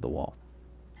the edges of the wall.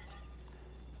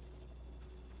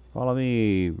 Follow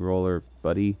me, roller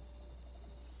buddy.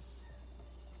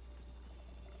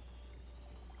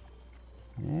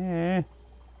 Eh.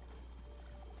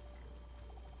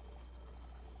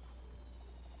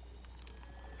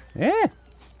 Eh.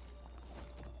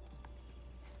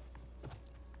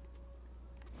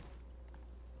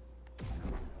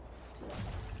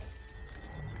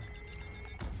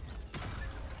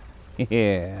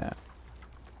 Yeah.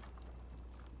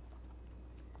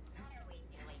 What are we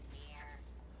doing here?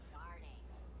 Guarding.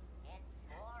 It's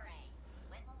boring.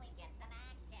 When will we get some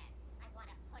action? I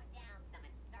want to put down some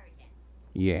insurgents.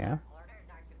 Yeah. Orders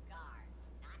are to guard,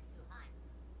 not to hunt.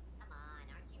 Come on,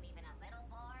 aren't you even a little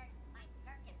bored? My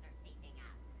circuits are seizing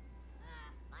up.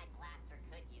 My blaster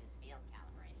could use field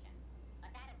calibration.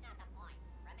 But that is not the point.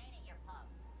 Remain at your post.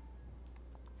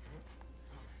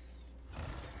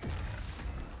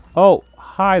 Oh,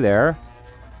 hi there.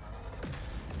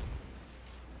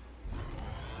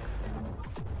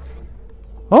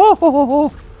 Oh, ho, ho,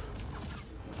 ho.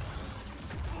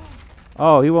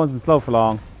 Oh, he wasn't slow for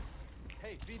long.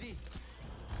 Hey, BD!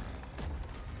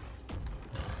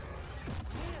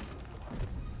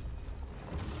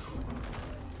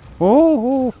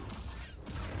 Oh, oh.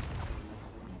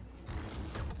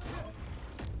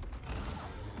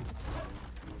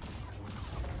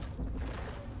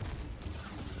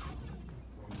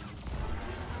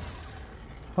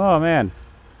 Oh, man.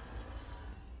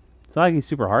 It's not like he's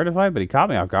super hard to fight, but he caught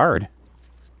me off guard.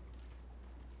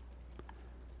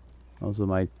 Also,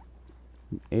 my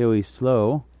AoE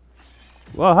slow.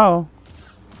 Whoa!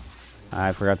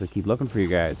 I forgot to keep looking for you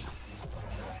guys.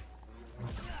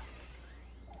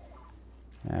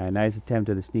 Nice attempt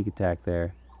at a sneak attack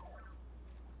there.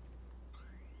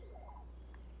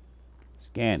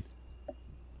 Scan.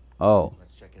 Oh,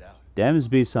 Let's check it out. Dems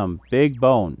be some big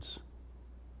bones.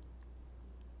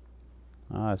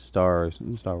 Ah, stars.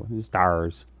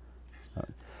 Stars.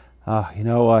 Ah, you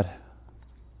know what?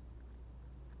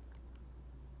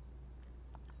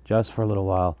 Just for a little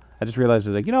while. I just realized, I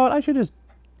was like, you know what? I should just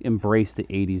embrace the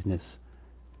 80s-ness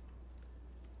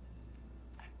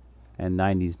and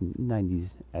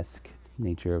 90s-esque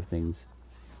nature of things.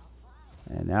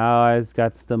 And now I've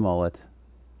got the mullet.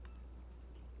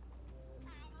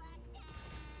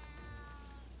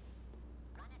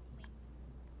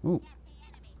 Ooh.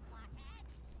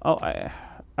 Oh, I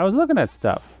was looking at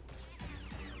stuff.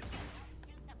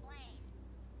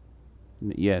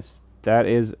 Yes, that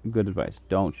is good advice.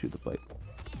 Don't shoot the blade.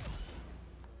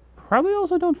 Probably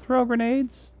also don't throw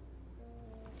grenades.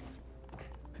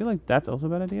 I feel like that's also a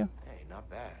bad idea. Hey, not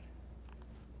bad.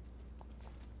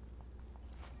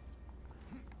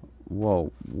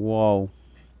 Whoa, whoa.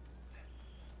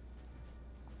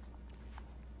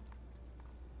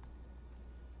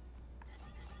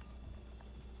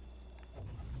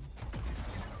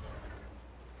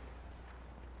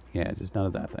 Yeah, just none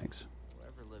of that, thanks.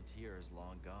 Whoever lived here is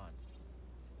long gone.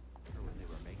 Wonder what they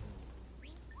were making.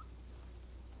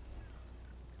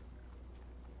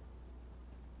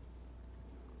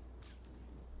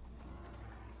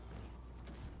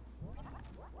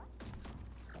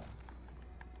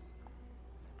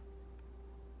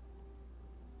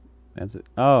 That's it.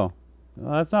 Oh.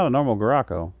 Well, that's not a normal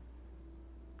Garako.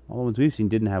 All the ones we've seen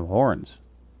didn't have horns.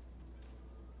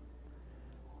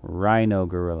 Rhino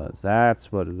gorillas.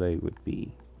 That's what they would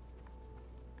be.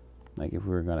 Like if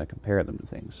we were going to compare them to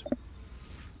things.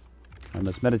 I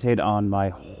must meditate on my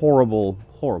horrible,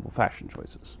 horrible fashion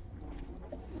choices.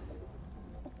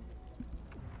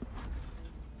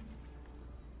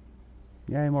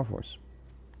 Yay, more force.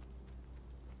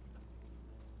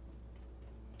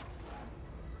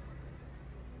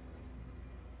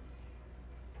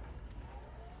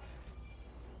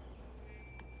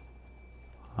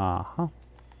 Uh-huh.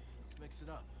 Let's mix it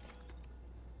up.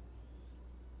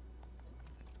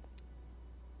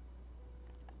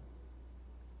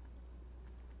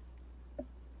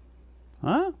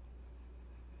 Huh?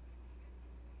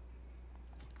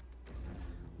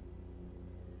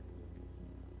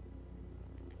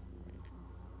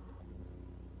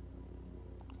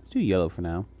 Let's do yellow for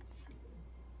now.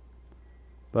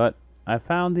 But I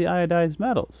found the iodized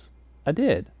metals. I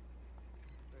did.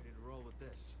 Ready to roll with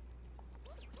this.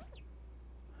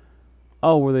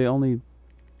 Oh, were they only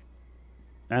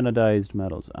anodized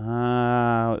metals?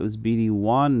 Ah, it was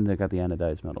BD1 that got the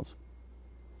anodized metals.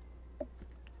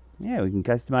 Yeah, we can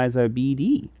customize our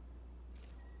BD.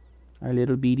 Our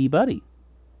little BD buddy.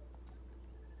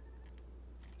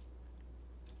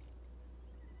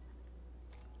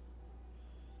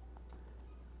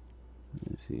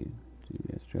 Let's see.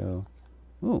 Astro.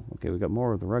 Oh, okay, we got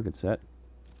more of the rugged set.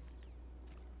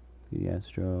 BD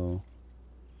Astro.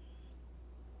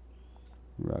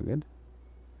 Rugged.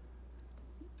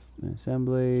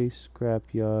 Assembly,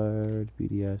 scrapyard,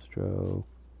 BD Astro,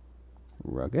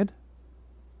 rugged.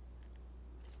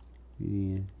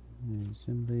 BD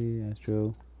assembly,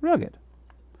 Astro, rugged.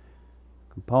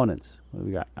 Components. What do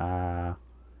we got?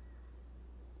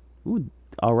 Ooh,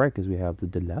 alright, because we have the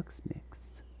deluxe mix.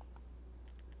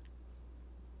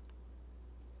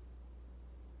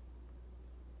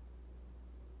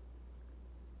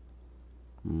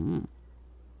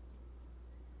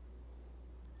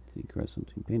 See, cross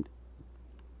something paint.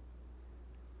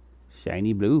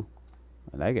 Shiny blue.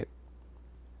 I like it.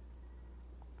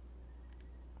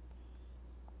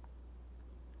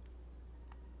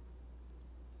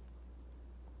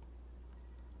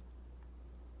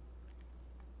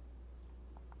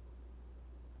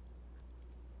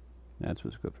 That's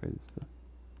what's good for this stuff.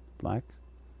 Blacks.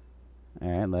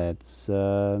 Alright, let's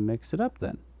mix it up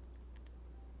then.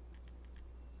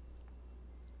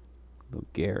 A little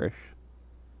garish.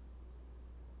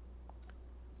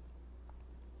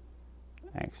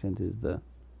 Accent is the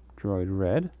droid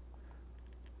red.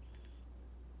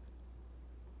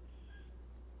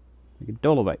 Like a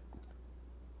Dolomite.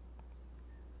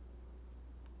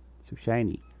 So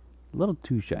shiny. A little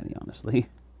too shiny, honestly.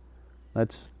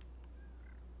 Let's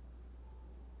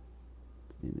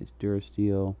see this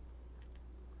Durasteel.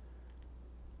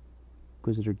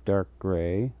 Inquisitor dark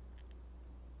gray.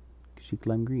 Kashyyyk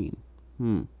lime green.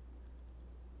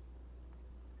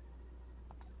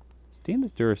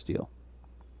 Stainless Durasteel.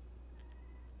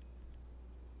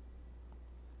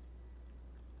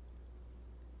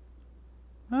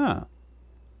 Ah.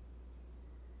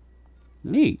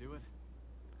 Neat. Do it.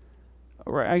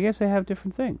 Right, I guess they have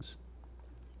different things.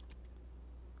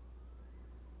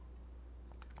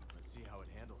 Let's see how it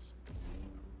handles.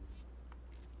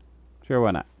 Sure,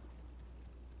 why not?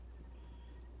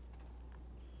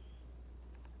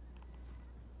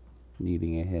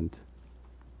 needing a hint.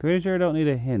 Pretty sure I don't need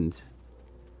a hint.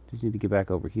 Just need to get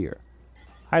back over here.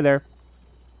 Hi there.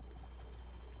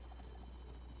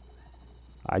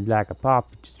 I'd like a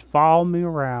puppy. Just follow me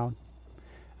around.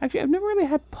 Actually, I've never really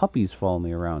had puppies follow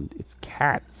me around. It's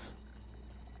cats.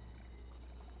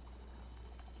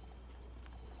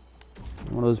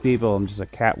 I'm one of those people. I'm just a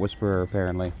cat whisperer,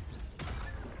 apparently.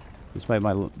 Despite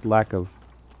my lack of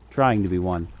trying to be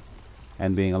one.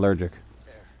 And being allergic.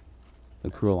 There.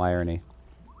 The cruel irony.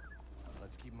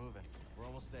 Let's keep moving. We're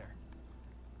almost there.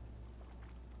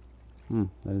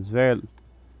 That is very...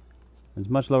 It's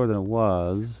much lower than it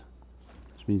was.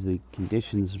 Which means the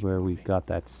conditions where we got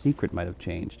that secret might have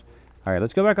changed. Alright,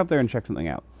 let's go back up there and check something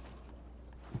out.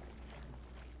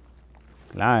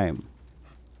 Climb.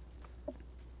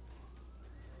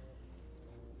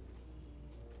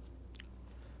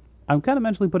 I'm kind of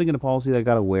mentally putting in a policy that I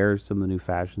gotta wear some of the new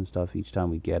fashion stuff each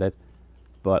time we get it.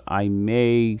 But I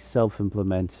may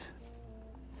self-implement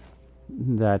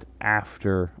that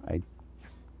after I...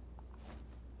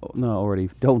 No, already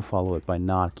don't follow it by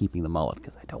not keeping the mullet,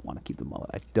 because I don't want to keep the mullet.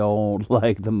 I don't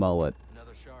like the mullet.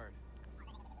 Another shard.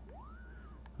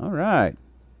 Alright.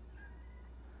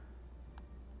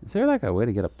 Is there like a way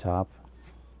to get up top?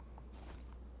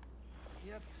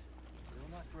 Yep. Still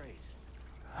not great.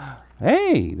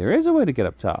 Hey, there is a way to get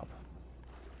up top.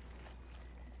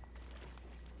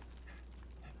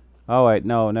 Oh wait,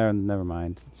 no, never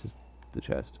mind. It's just the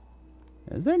chest.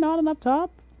 Is there not an up top?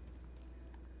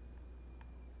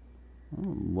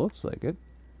 Oh, looks like it.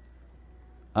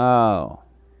 Oh.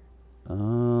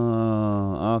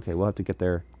 Oh, okay, we'll have to get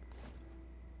there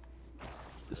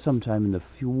sometime in the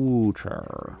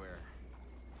future. Everywhere.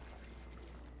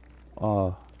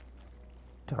 Oh.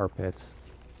 Tar pits.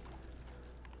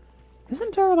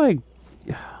 Isn't tar like...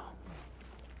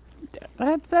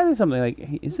 That is something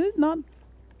like... Is it not...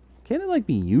 Can it like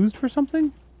be used for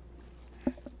something?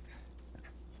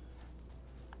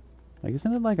 Like,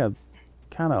 isn't it like a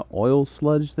kind of oil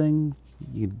sludge thing?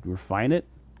 You could refine it?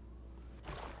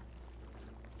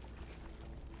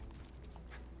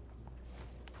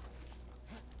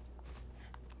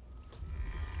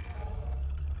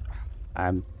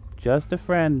 I'm just a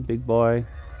friend, big boy.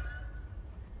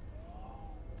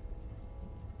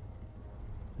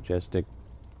 Majestic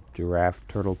giraffe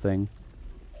turtle thing.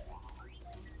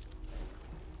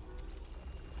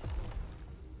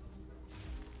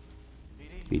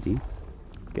 BD.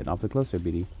 Getting awfully close there,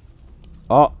 BD.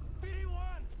 Oh! BD1!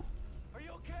 Are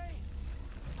you okay?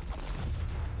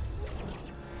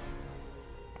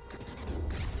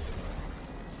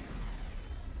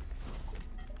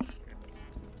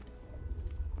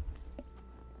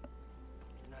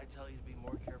 Didn't I tell you to be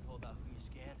more careful about who you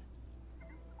scan? Come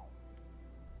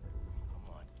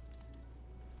on.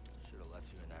 Should have left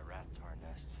you in that rat tar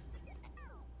nest.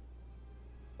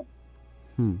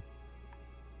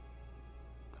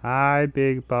 Hi,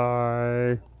 big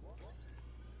boy.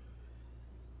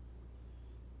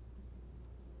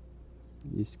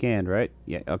 You scanned, right?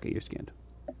 Yeah, okay, you're scanned.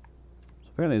 So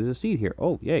apparently there's a seed here.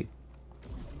 Oh, yay.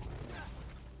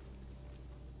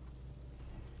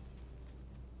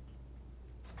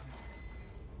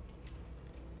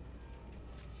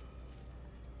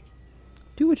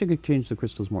 Do wish I could change the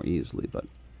crystals more easily, but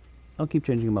I'll keep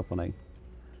changing them up when I...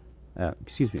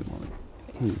 excuse me a moment.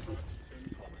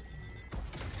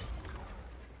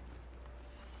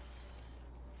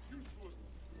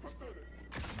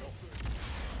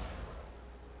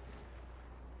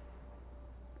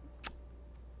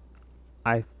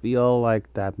 I feel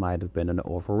like that might have been an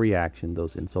overreaction.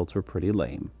 Those insults were pretty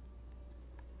lame.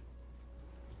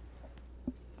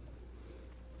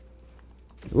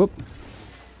 Whoop.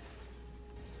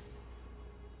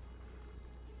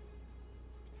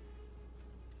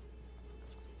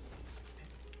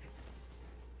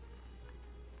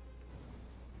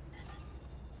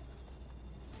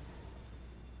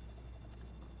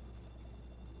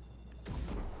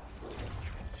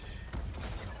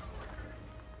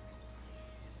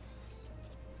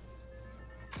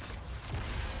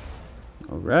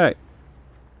 Alright.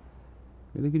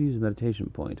 Really could use a meditation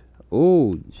point.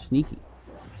 Oh, sneaky.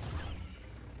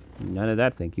 None of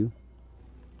that, thank you.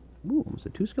 Ooh, almost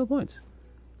at 2 skill points.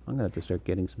 I'm gonna have to start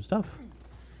getting some stuff.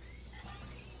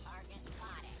 Target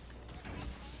spotted.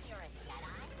 You're a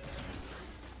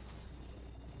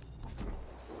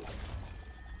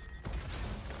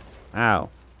Jedi? Ow.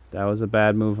 That was a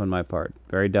bad move on my part.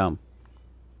 Very dumb.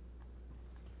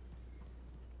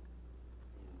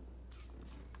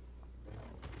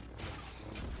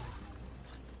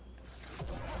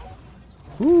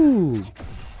 Ooh.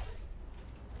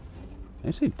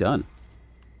 Nicely done.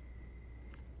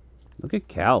 Look at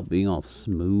Cal being all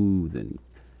smooth and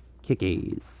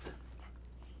kickies.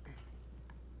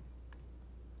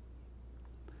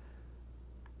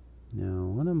 Now,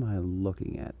 what am I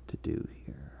looking at to do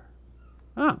here?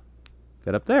 Ah,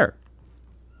 get up there.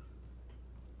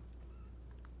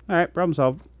 Alright, problem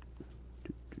solved.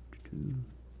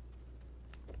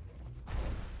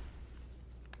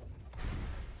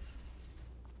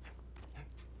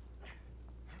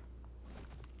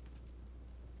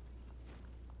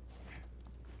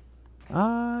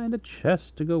 Ah, and a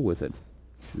chest to go with it.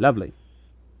 Lovely.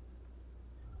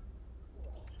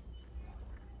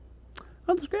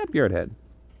 Oh, the scrapyard head.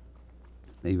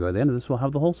 Maybe by the end of this we'll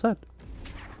have the whole set.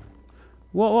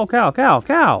 Whoa, whoa, cow, cow,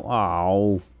 cow!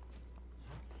 Oh.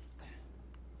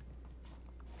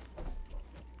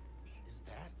 Is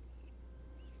that?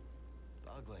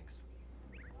 Boglings.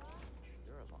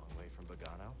 You're a long way from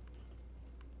Bogano.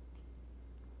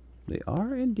 They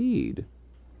are indeed.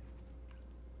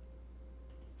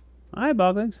 Hi,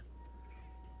 Boglings.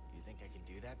 You think I can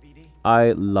do that, BD?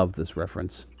 I love this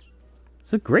reference.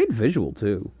 It's a great visual,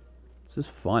 too. This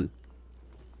is fun.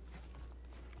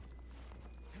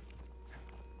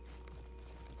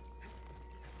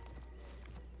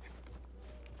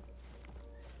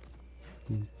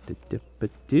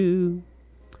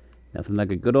 Nothing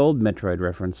like a good old Metroid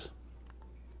reference.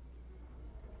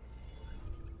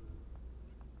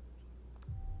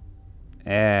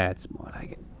 That's more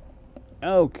like it.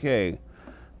 Okay.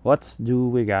 What do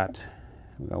we got?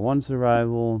 We got 1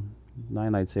 survival,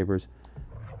 9 lightsabers,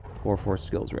 4 force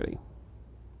skills ready.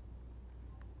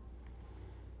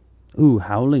 Ooh,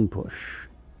 howling push.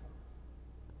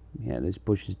 Yeah, this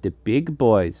pushes the big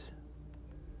boys.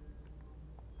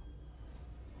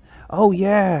 Oh,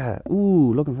 yeah.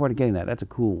 Ooh, looking forward to getting that. That's a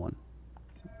cool one.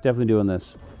 Definitely doing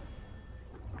this.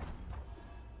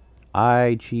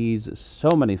 I cheese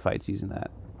so many fights using that.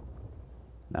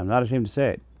 I'm not ashamed to say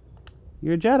it.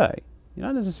 You're a Jedi. You're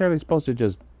not necessarily supposed to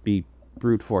just be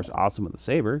brute force awesome with a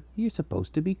saber. You're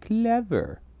supposed to be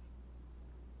clever.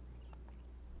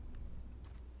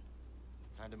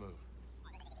 Time to move.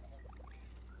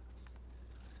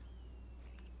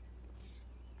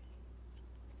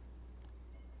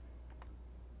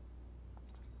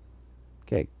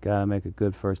 Okay, gotta make a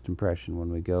good first impression when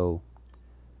we go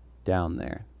down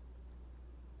there.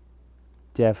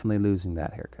 Definitely losing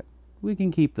that haircut. We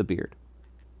can keep the beard.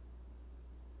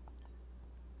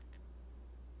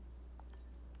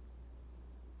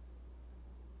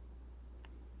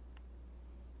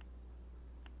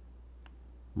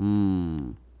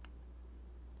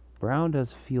 Brown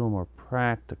does feel more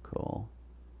practical.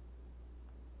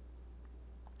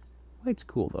 White's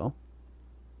cool, though.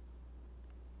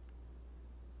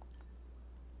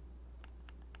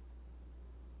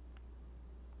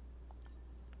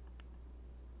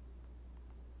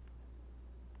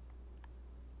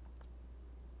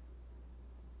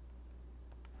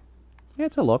 Yeah,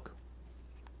 it's a look.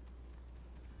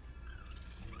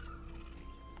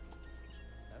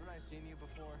 Haven't I seen you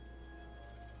before?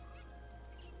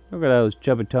 Look at those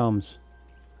chubby tomes.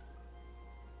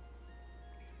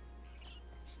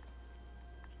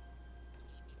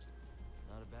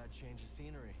 Not a bad change of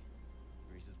scenery.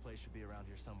 Greez's place should be around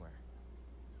here somewhere.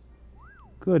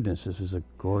 Goodness, this is a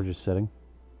gorgeous setting.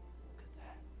 Look at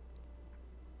that.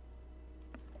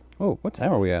 Oh, what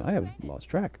time are we at? I have lost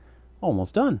track.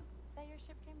 Almost done. That your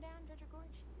ship came down, Dredger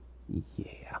Gorge?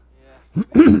 Yeah. Yeah, we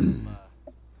had some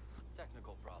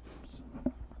technical problems.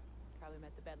 Probably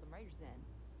met the Bedlam Raiders then.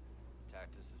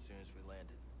 Attacked us as soon as we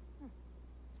landed.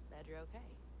 Glad you're okay.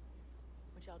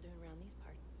 What y'all doing around these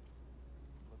parts?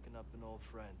 Looking up an old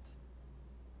friend.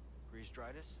 Greez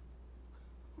Greez?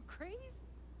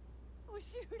 Well,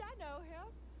 shoot, I know him.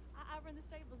 I run the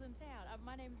stables in town.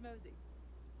 My name's Mosey.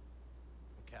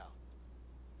 Cal.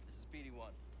 This is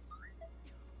BD-1.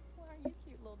 Why are you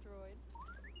cute, little droid?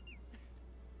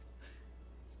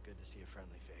 It's good to see a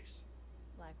friendly face.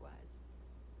 Likewise.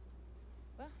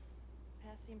 Well,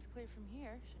 path seems clear from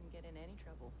here. Shouldn't get in any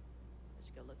trouble.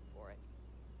 Let's go looking for it.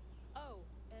 Oh,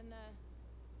 and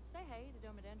say hey to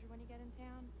Domodendra when you get in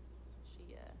town.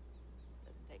 She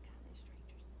doesn't take kindly to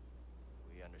strangers.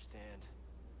 We understand.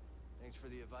 Thanks for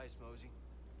the advice, Mosey.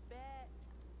 Bet.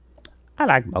 I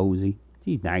like Mosey.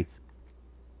 She's nice.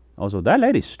 Also, that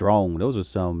lady's strong. Those are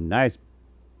some nice,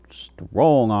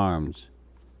 strong arms.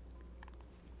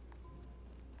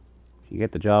 She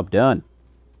get the job done.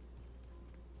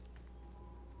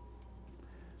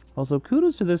 Also,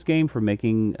 kudos to this game for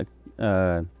making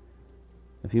a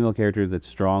female character that's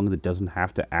strong, that doesn't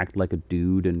have to act like a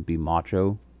dude and be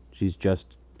macho. She's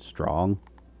just strong.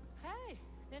 Hey,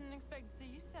 didn't expect to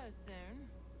see you so soon.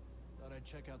 Thought I'd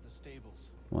check out the stables.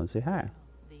 Want to say hi?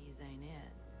 These ain't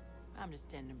it. I'm just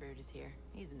tending Brutus here.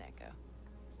 He's an echo.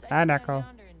 Stay Hi, beside Neko.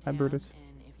 yonder in Hi, town, Brutus.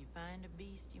 And if you find a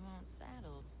beast you want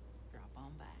saddled, drop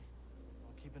on by.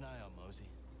 I'll keep an eye out, Mosey.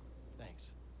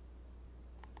 Thanks.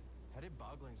 How did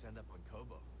Boglings end up on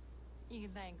Kobo? You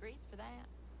can thank Greez for that.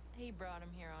 He brought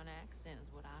him here on accident,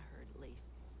 is what I heard at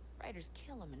least. Raiders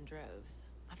kill him in droves.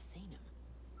 I've seen him.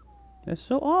 That's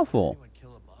so awful. Anyone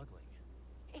kill a Bogling?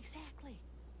 Exactly.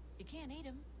 You can't eat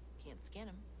him, can't skin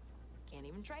him, can't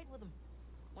even trade with him.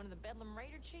 One of the Bedlam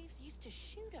Raider chiefs used to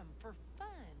shoot him for fun.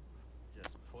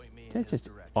 Just point me in That's his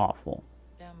just direction. awful.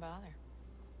 Don't bother.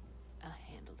 I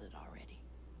handled it already.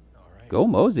 All right. Go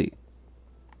Mosey.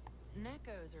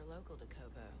 Nekos are local to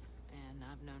Kobo, and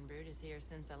I've known Brutus here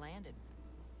since I landed.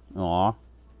 Aw.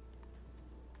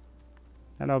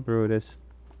 Hello, Brutus.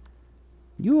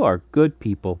 You are good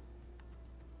people.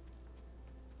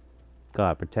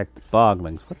 God, protect the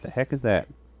Boglings. What the heck is that?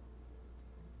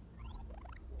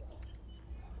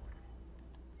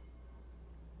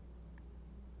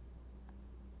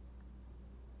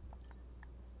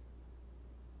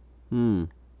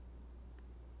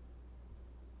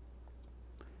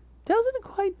 Doesn't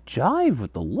quite jive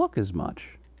with the look as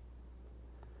much.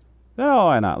 No,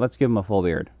 why not? Let's give him a full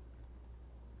beard.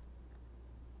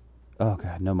 Oh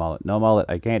god, no mullet. No mullet.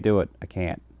 I can't do it. I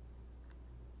can't.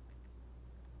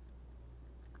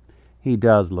 He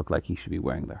does look like he should be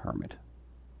wearing the hermit.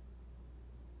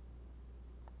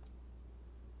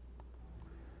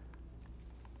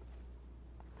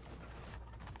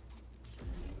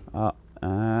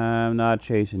 I'm not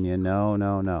chasing you. No,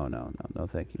 no, no, no, no, no,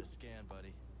 thank you. Let's scan,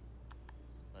 buddy.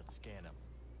 Let's scan him.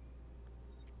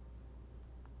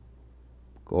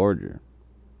 Gorger.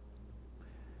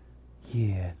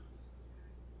 Yeah.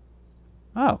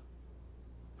 Oh.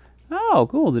 Oh,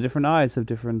 cool. The different eyes have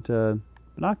different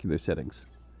binocular settings.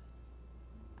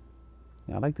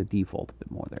 Yeah, I like the default a bit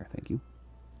more there. Thank you.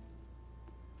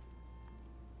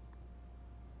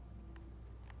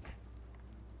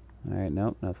 Alright,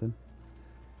 nope, nothing.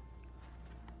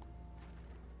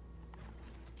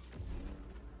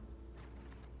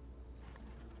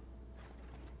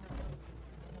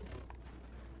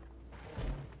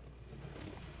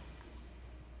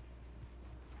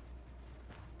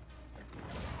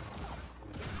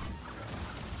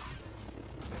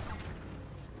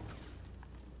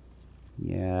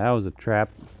 Yeah, that was a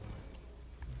trap.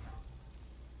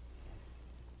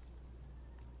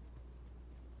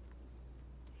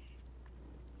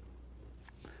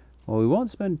 Well, we won't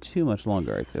spend too much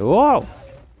longer, I think. Whoa!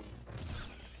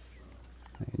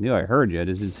 I knew I heard you, I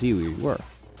just didn't see where you were.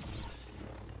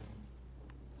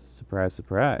 Surprise,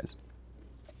 surprise.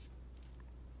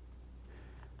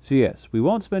 So yes, we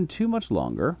won't spend too much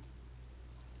longer.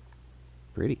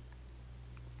 Pretty.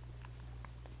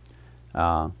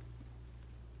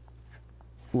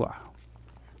 Wow.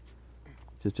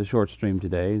 Just a short stream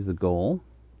today is the goal.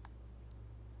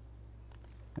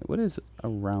 What is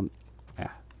around...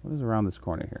 what is around this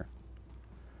corner here?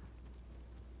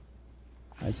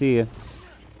 I see you.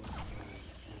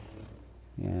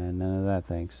 Yeah, none of that,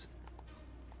 thanks.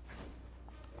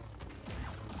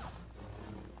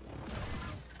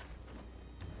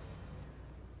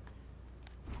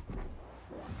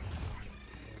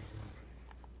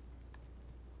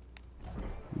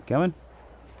 You coming?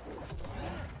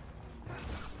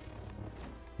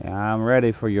 Yeah, I'm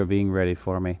ready for your being ready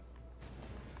for me.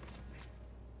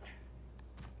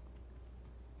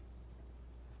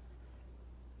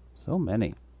 So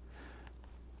many.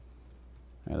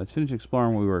 Alright, let's finish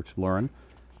exploring what we were exploring.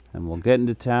 And we'll get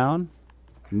into town,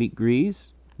 meet Greez,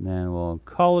 and then we'll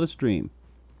call it a stream.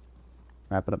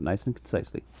 Wrap it up nice and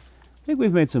concisely. I think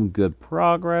we've made some good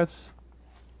progress.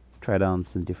 Tried on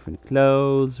some different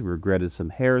clothes, regretted some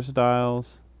hairstyles.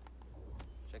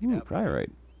 Check it Ooh, out. probably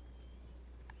right.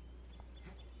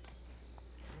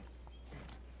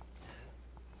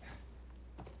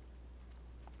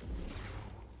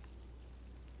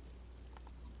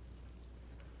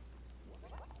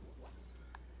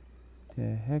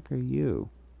 The heck are you?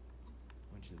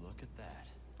 Would you look at that?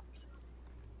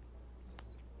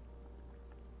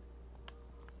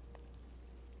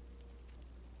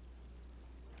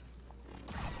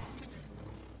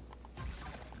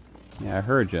 Yeah, I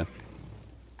heard you.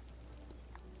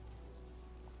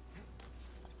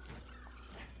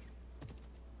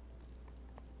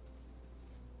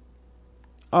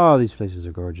 Oh, these places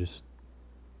are gorgeous.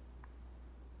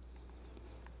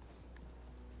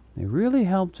 They really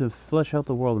help to flesh out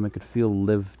the world and make it feel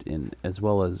lived in, as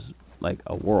well as, like,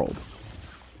 a world.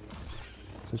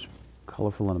 Such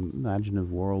colorful and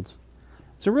imaginative worlds.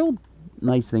 It's a real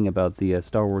nice thing about the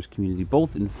Star Wars community,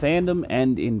 both in fandom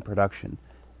and in production.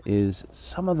 is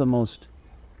some of the most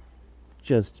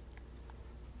just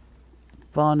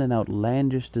fun and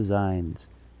outlandish designs.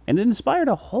 And it inspired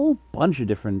a whole bunch of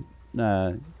different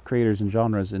creators and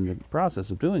genres in the process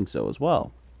of doing so as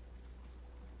well.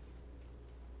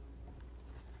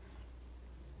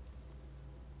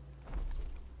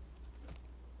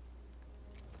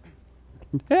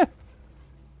 Yeah.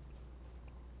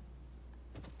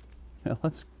 Now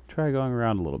let's try going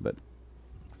around a little bit.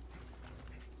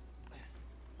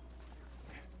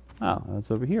 Oh,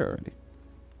 that's over here already.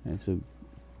 And so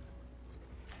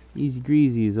Easy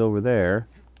Greasy is over there.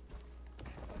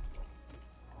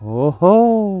 Oh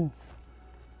ho!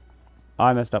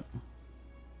 I messed up.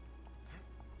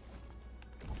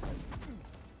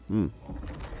 I'm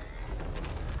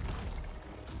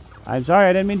sorry,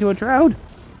 I didn't mean to intrude.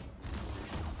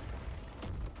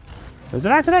 It was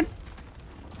an accident.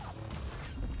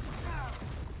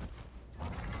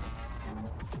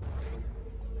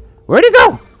 Where'd he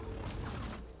go?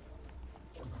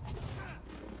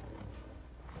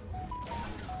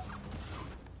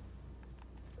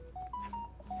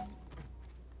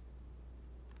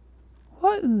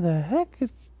 What in the heck?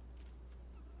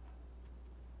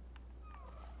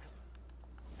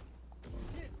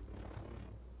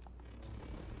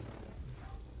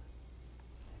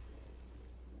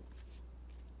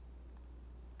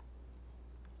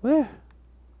 Where?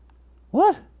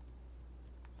 What?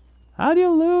 How do you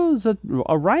lose a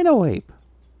rhino ape?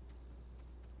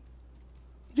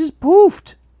 He just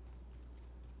poofed.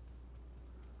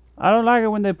 I don't like it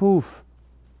when they poof.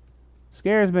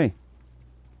 Scares me.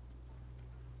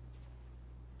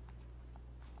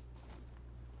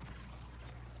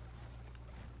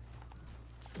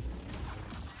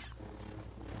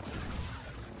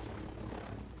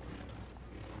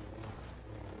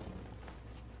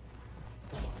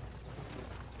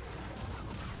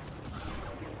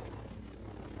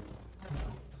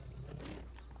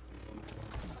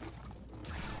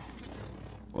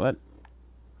 What?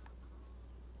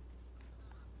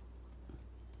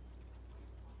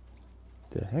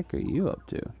 The heck are you up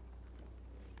to?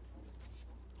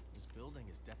 This building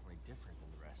is definitely different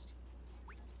than the rest.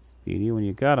 Petey, when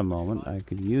you got a moment, I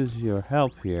could use your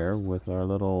help here with our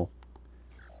little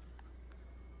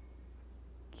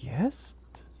guest.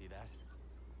 See that?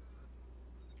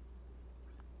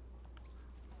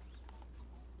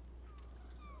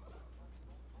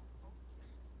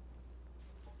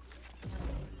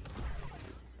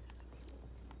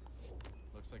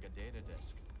 Looks like a data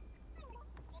disk.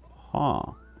 Huh.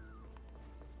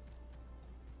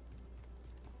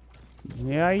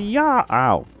 Yeah, yeah.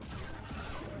 Ow.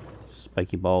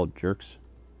 Spiky ball jerks.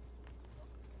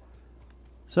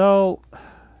 So,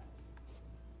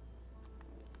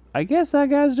 I guess that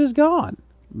guy's just gone.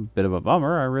 Bit of a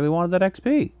bummer. I really wanted that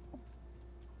XP.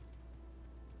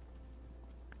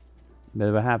 Bit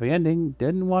of a happy ending.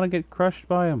 Didn't want to get crushed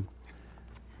by him.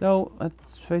 Though,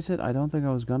 let's face it, I don't think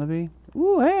I was gonna be.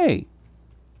 Ooh, hey!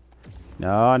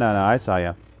 No, no, no, I saw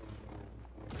ya.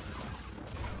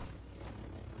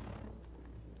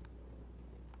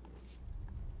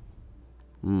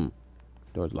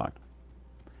 Door's locked.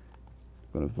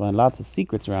 Gonna find lots of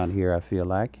secrets around here, I feel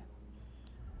like.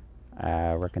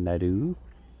 I reckon I do.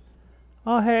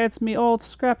 Oh, hey, it's me old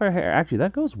scrapper hair. Actually,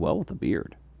 that goes well with the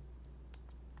beard.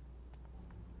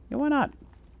 Yeah, why not?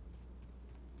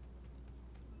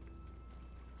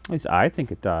 At least I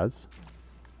think it does.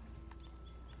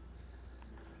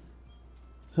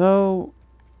 So,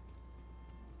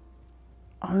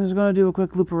 I'm just going to do a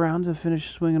quick loop around to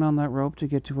finish swinging on that rope to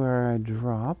get to where I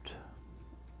dropped.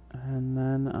 And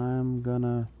then I'm going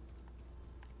to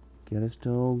get us to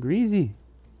old Greasy.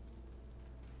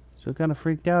 So kind of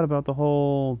freaked out about the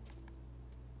whole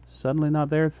suddenly not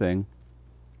there thing.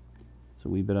 It's a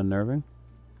wee bit unnerving.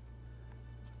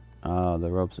 Oh, the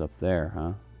rope's up there,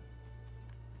 huh?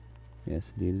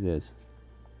 Yes, indeed it is.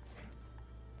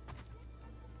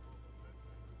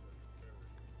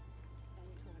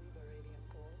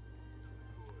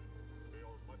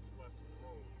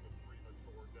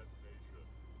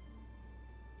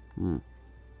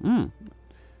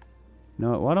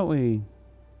 No, why don't we...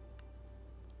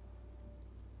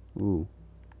 Ooh.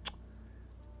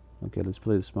 Okay, let's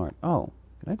play the smart. Oh,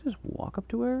 can I just walk up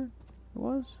to where it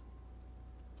was?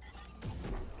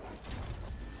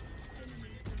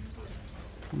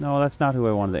 No, that's not who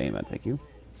I wanted to aim at, thank you.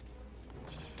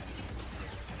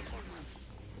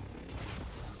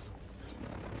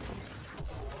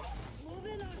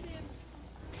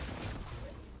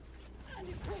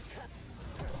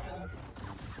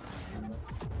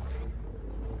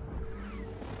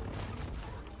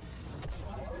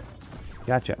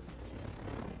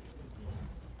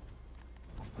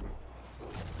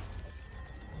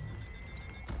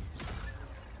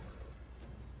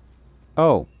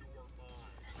 Oh.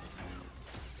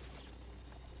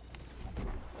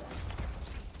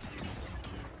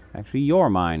 Actually, you're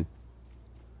mine.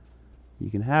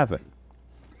 You can have it.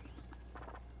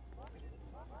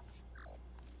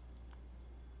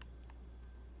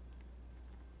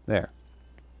 There.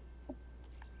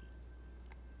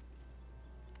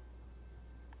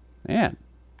 Man.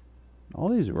 All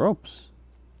these ropes.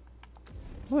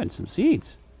 Oh, and some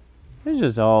seeds. There's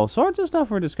just all sorts of stuff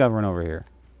we're discovering over here.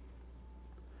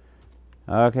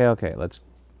 Okay, okay, let's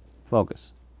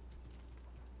focus.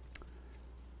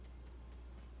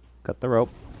 Cut the rope.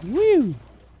 Woo!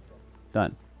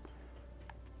 Done.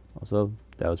 Also,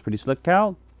 that was pretty slick,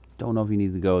 Cal. Don't know if you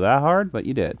need to go that hard, but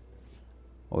you did.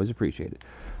 Always appreciate it.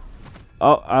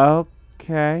 Oh,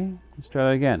 okay. Let's try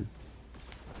that again.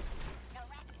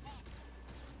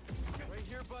 Right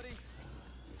here, buddy.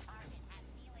 Target has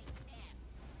healing stim.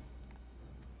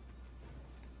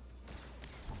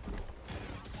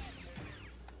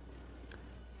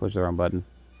 Push the wrong button.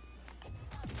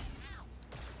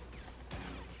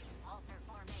 Alter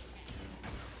formation.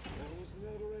 There was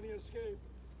never any escape.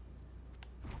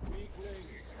 Weakling.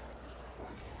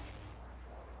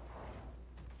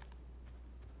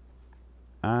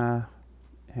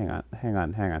 Hang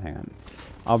on.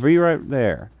 I'll be right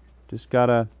there. Just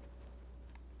gotta...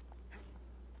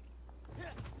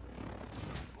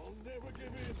 I'll never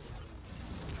give in.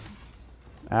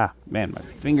 Ah, man, my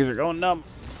fingers are going numb.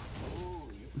 Oh,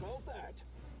 you felt that?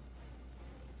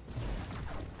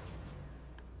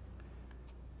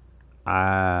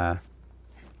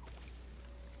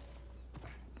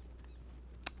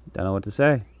 Don't know what to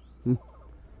say. I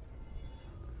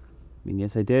mean,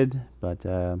 yes, I did, but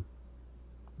you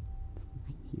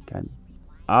can.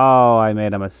 Oh, I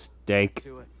made a mistake.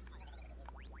 To it.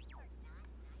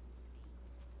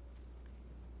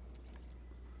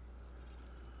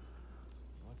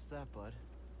 What's that, bud?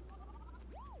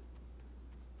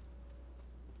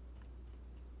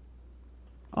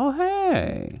 Oh,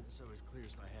 hey. This always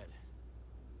clears my head.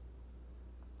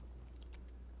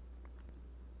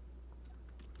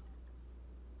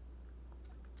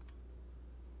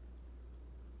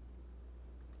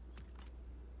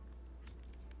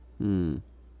 Hmm.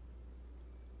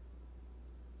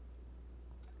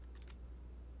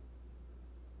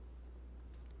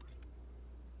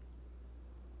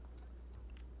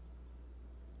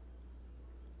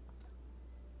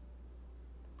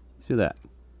 See that?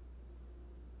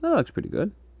 That looks pretty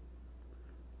good.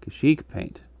 Kashyyyk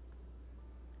paint.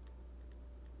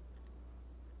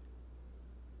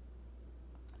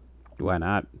 Why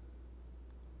not?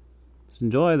 Let's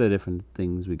enjoy the different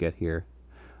things we get here.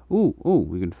 Ooh,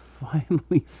 we can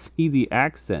finally see the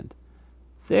accent.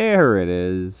 There it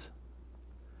is.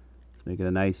 Let's make it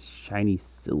a nice shiny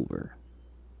silver.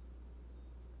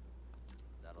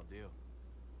 That'll do.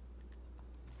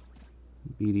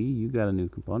 BD, you got a new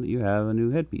component. You have a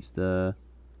new headpiece. The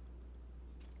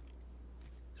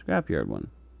scrapyard one.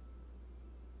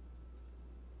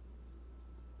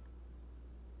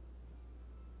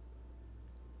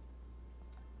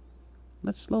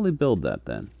 Let's slowly build that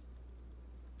then.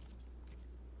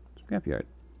 Scrapyard.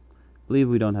 Believe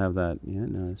we don't have that yet.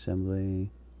 No assembly.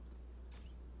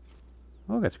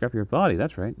 Oh, I got scrapyard body.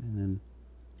 That's right. And then.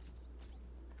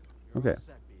 You're Okay. all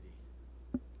set,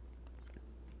 BD.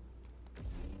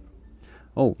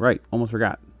 Oh, right. Almost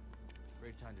forgot.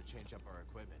 Great time to change up our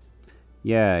equipment.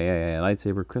 Yeah.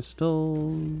 Lightsaber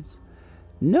crystals.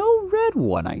 No red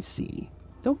one, I see.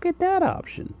 Don't get that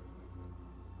option.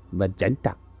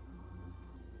 Magenta.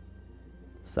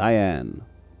 Cyan.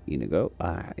 Indigo.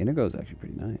 Indigo is actually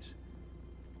pretty nice.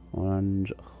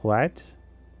 Orange. White.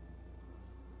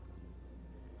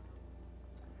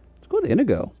 Let's go with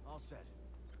indigo. All set.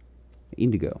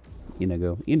 Indigo.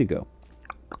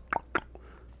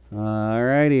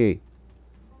 Alrighty.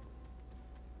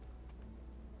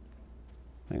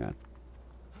 Hang on.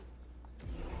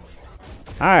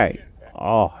 Hi.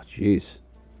 Oh, jeez.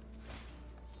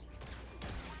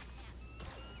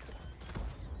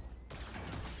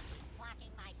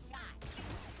 Blocking my shot.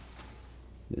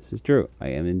 This is true. I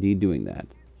am indeed doing that.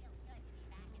 Feels good to be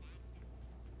back in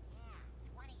action.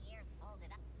 Yeah, 20 years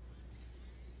folded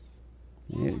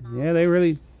up. Yeah, they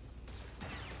really...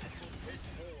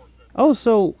 Oh,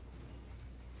 so...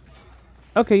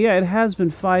 Okay, yeah, it has been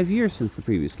 5 years since the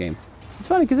previous game. It's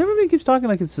funny, because everybody keeps talking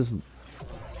like it's this,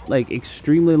 like,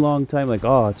 extremely long time. Like,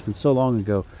 oh, it's been so long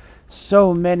ago.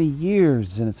 So many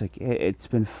years. And it's like, it's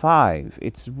been 5.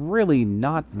 It's really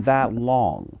not that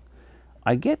long.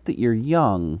 I get that you're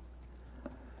young.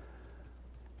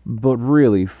 But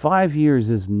really, 5 years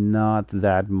is not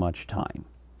that much time.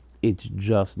 It's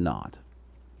just not.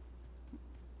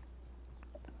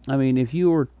 I mean, if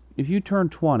you turn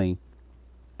 20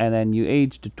 and then you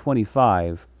age to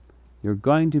 25, you're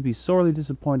going to be sorely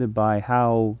disappointed by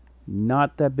how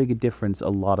not that big a difference a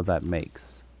lot of that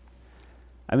makes.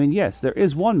 I mean, yes, there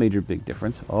is one major big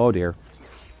difference. Oh dear.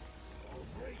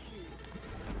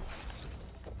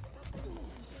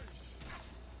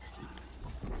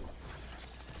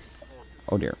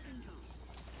 Oh dear.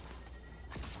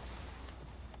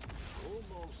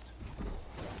 Almost.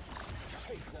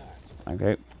 Take that.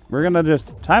 Okay, we're gonna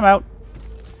just time out.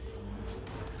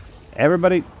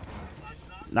 Everybody,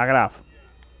 knock it off.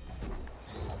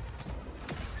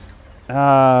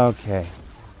 Okay,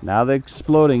 now the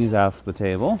exploding is off the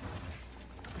table.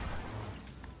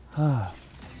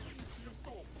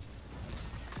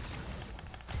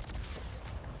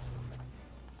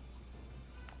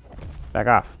 Back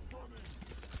off.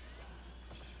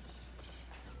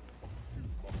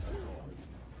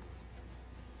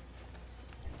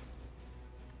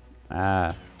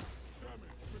 Ah.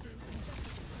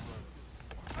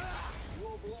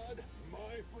 Your blood, my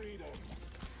freedom.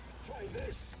 Try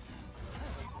this.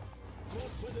 Not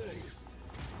today.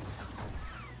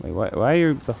 Wait, why are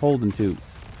you beholden to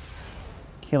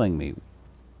killing me?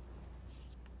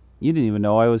 You didn't even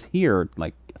know I was here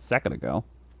like a second ago.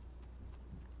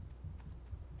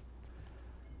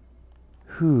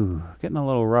 Whew, getting a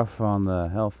little rough on the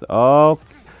health. Oh,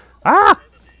 ah!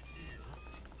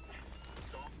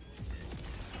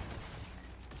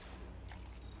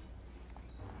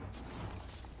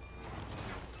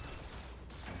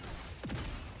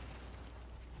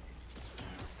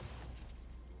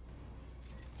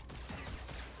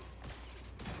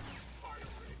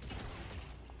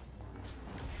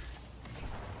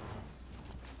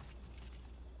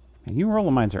 And you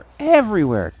roller mines are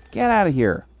everywhere. Get out of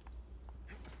here.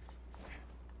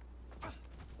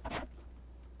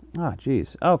 Ah,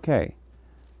 jeez. Okay.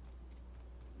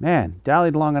 Man,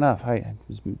 dallied long enough. I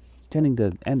was intending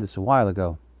to end this a while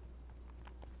ago.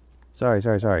 Sorry.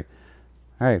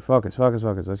 Alright, focus.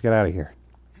 Let's get out of here.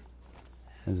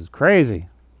 This is crazy.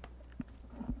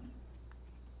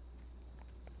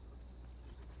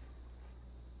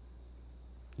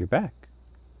 You're back.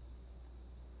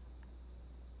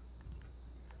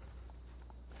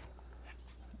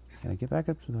 Can I get back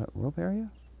up to the rope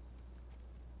area?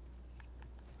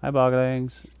 Hi,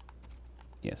 Boglings.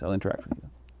 Yes, I'll interact with you.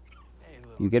 Hey,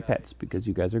 little You get guy. pets because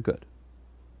you guys are good.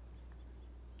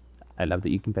 I love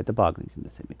that you can pet the Boglings in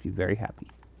this. It makes me very happy.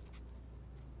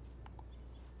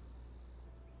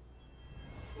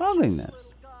 Bogling nest.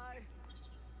 Little guy.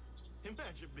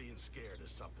 Imagine being scared of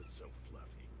something so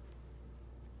fluffy.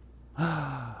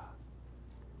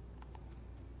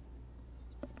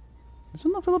 This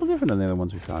one looks a little different than the other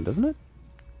ones we found, doesn't it?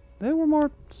 They were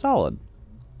more solid.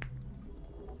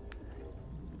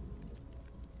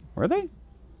 Were they?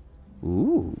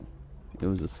 Ooh. It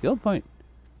was a skill point.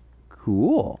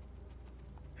 Cool.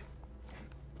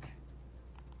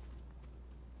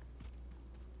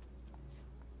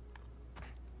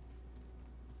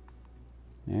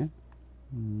 Yeah.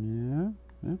 Yeah.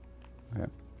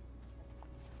 Okay.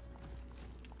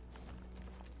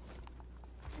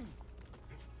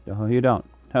 No, you don't.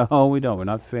 No, we don't. We're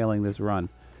not failing this run.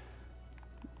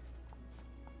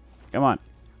 Come on.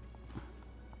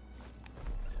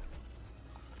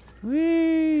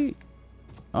 Whee!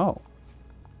 Oh.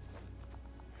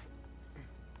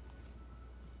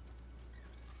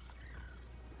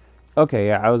 Okay,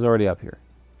 yeah, I was already up here.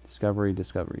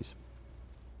 Discoveries.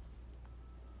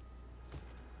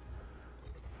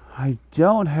 I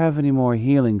don't have any more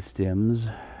healing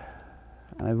stims.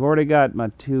 And I've already got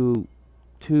my two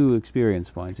experience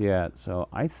points, yeah, so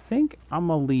I think I'm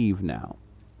gonna leave now.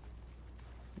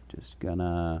 Just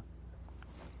gonna...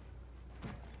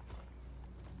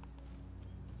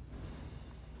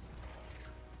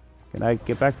 Can I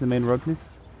get back to the main road, please?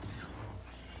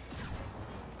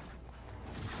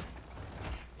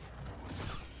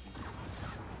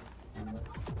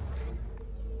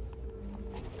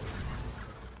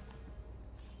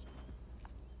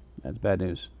 That's bad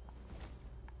news.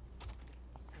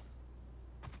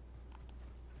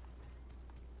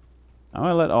 I'm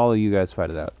gonna let all of you guys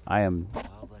fight it out. I am...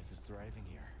 Wildlife is thriving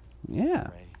here. Yeah.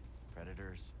 Prey,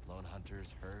 predators, lone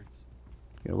hunters, herds.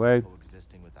 Get away.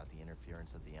 Coexisting without the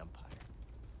interference of the Empire.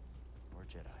 Or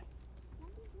Jedi.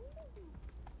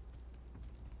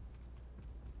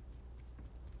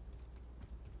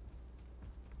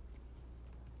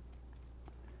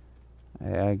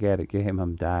 I get it, game.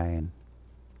 I'm dying.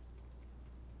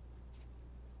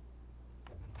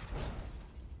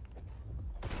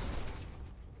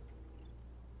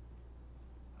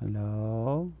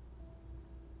 Hello?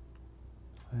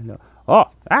 Hello? Oh!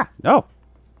 Ah! No!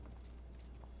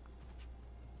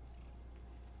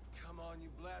 on, you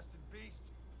blasted beast.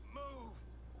 Move!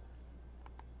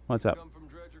 What's You up? come from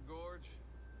Dredger Gorge?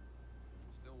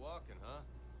 Still walking, huh?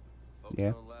 Folks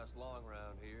Yeah. don't last long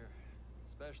around here.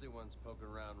 Especially ones poking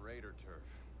around raider turf.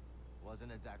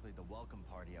 Wasn't exactly the welcome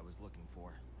party I was looking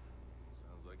for.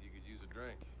 Sounds like you could use a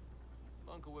drink.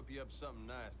 Monk will whip you up something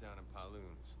nice down in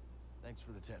Paloons. Thanks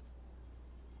for the tip.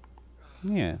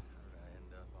 Yeah. How did I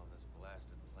end up on this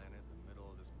blasted planet in the middle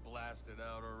of this blasted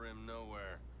outer rim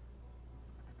nowhere?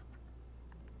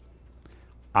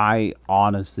 I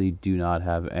honestly do not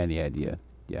have any idea.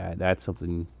 Yeah, that's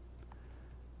something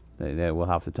that we'll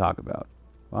have to talk about.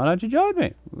 Why don't you join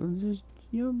me? We'll just,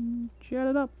 chat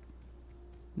it up.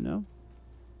 No?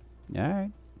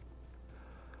 Alright.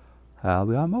 I'll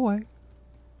be on my way.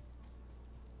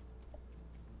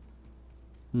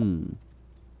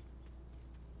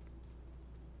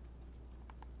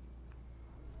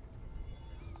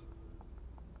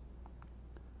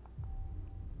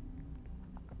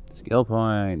 Skill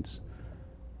points.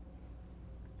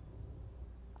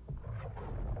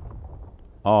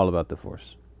 All about the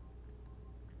Force.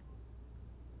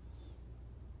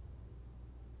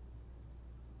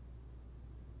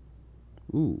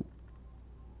 Ooh.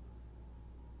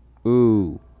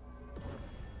 Ooh.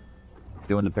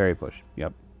 Doing the parry push.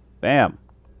 Yep. Bam.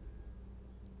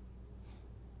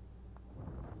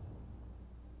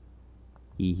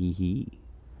 Hee hee hee.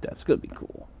 That's gonna be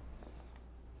cool.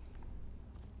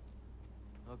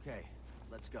 Okay,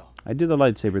 let's go. I did the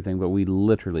lightsaber thing, but we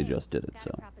literally Hey, just did it, got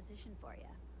so. a proposition for you.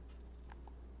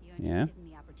 You Yeah? interested in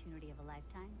the opportunity of a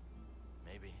lifetime?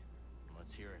 Maybe.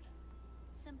 Let's hear it.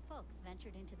 Some folks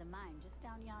ventured into the mine just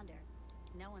down yonder.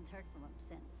 No one's heard from them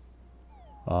since.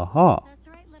 Aha. That's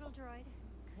right, little droid.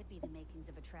 Could be the makings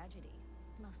of a tragedy.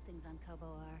 Most things on Kobo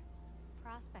are.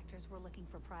 Prospectors were looking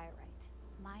for priorite.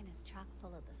 Mine is chock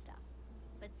full of the stuff.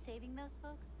 But saving those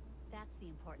folks, that's the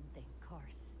important thing, of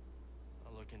course.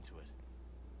 I'll look into it.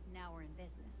 Now we're in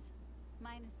business.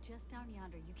 Mine is just down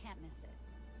yonder. You can't miss it.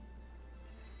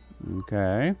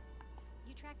 Okay.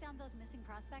 You tracked down those missing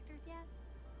prospectors yet?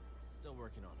 Still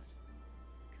working on it.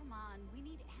 Come on, we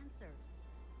need answers.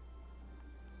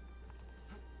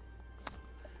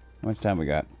 How much time we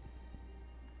got?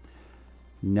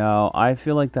 No, I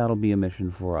feel like that'll be a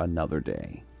mission for another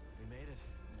day. We made it.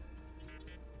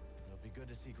 It'll be good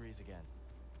to see Greez again.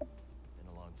 Been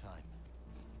a long time.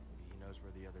 Maybe he knows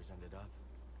where the others ended up.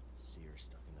 See her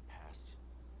stuck in the past.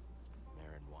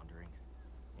 Marin wandering.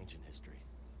 Ancient history.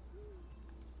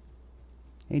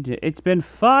 Hey, it's been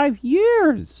 5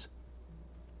 years!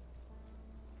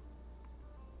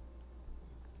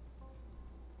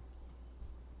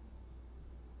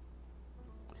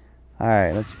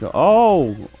 Alright, let's go.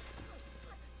 Oh!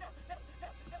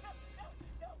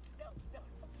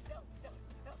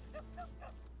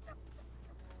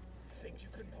 Think you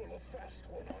can pull a fast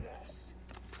one on us?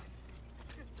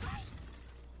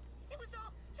 It was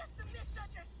all just a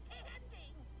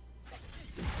misunderstanding.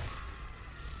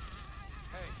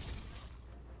 Hey,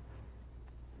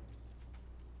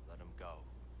 Let him go.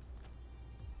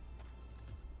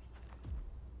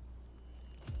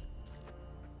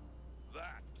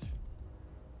 That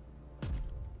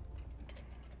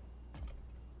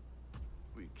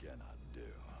we cannot do.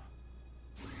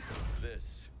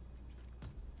 This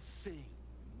thing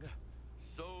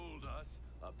sold us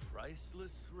a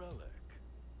priceless relic.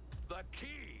 The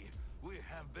key we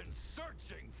have been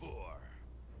searching for.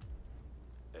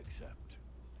 Except,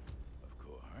 of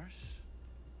course,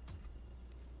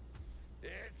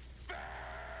 it's fake!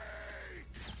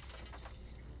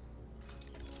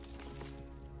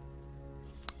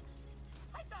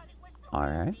 I thought it was the All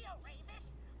real right. deal, Ravis.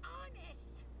 Honest.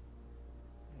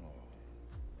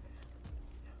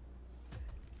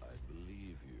 I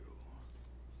believe you.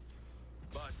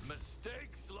 But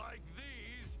mistakes like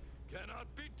these cannot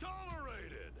be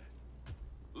tolerated.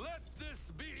 Let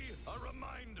this be a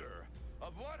reminder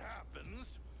of what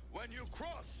happens when you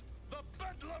cross the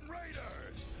Bedlam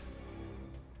Raiders.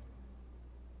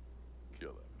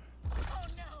 Kill him. Oh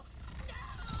no! No!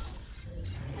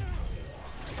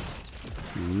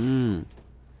 Mmm.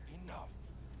 Enough.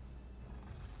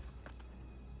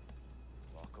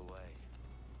 Walk away.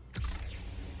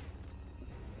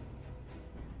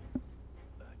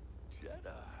 A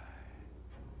Jedi.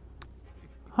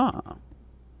 Huh.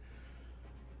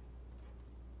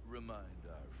 Remind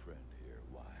our friend here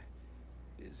why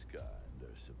his kind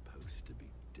are supposed to be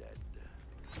dead.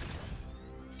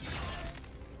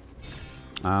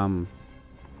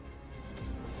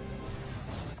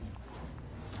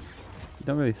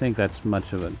 Don't really think that's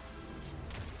much of a...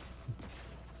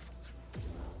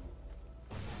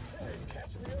 Hey,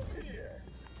 catch me up here.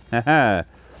 Haha.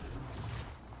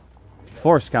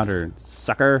 force counter,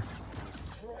 sucker.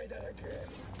 Try that again.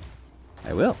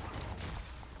 I will.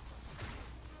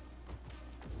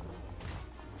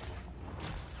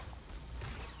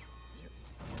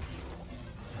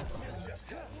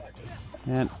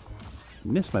 And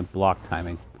missed my block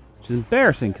timing, which is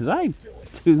embarrassing because I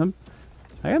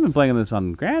have been playing this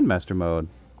on Grandmaster mode.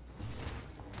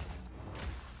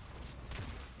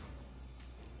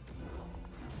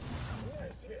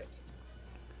 Nice hit.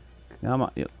 Come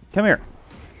on, come here.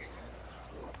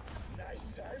 Nice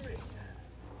timing.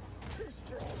 Too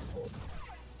strong.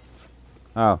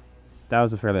 Oh, that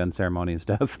was a fairly unceremonious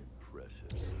death.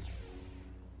 Impressive.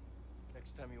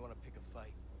 Next time you want to pick a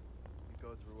fight, you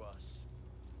go through us.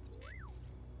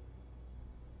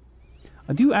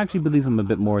 I do actually believe him a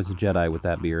bit more as a Jedi with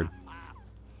that beard.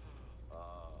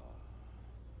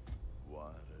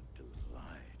 What a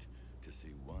delight to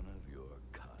see one of your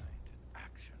kind in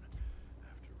action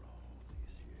after all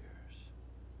these years.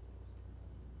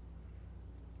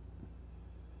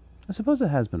 I suppose it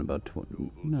has been about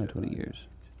 20 years.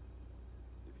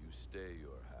 If you stay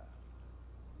your half,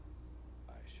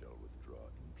 I shall withdraw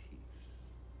in peace.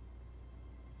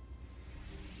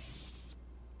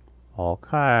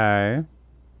 Okay.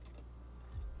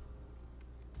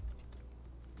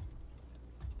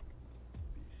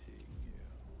 Be seeing you.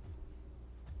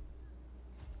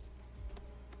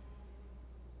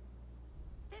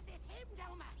 This is him,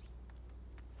 Doma.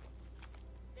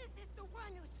 This is the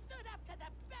one who stood up to the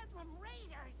Bedlam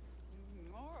Raiders.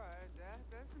 All right,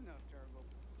 that's enough, Turbo.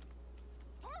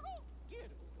 Torgal? Get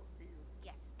over here.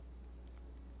 Yes.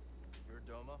 You're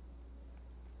Doma?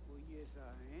 Well, yes,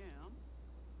 I am.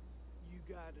 You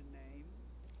got a name,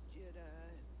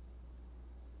 Jedi?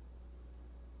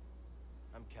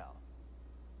 I'm Cal.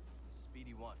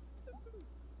 Speedy One. And,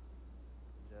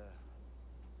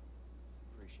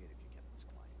 appreciate if you kept this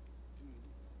quiet.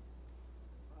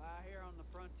 Right here on the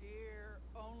frontier,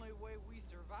 only way we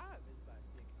survive is by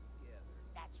sticking together.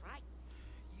 That's right.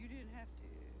 You didn't have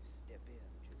to step in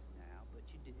just now, but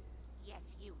you did.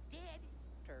 Yes, you did.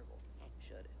 Turbo,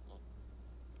 shut it.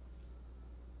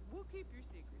 We'll keep your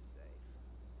secret safe.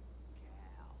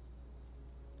 Cal,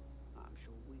 I'm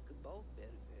sure we could both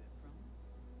benefit from it.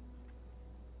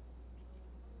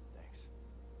 Thanks.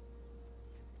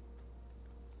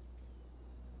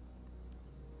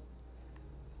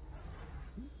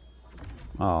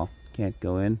 Oh, can't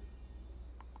go in.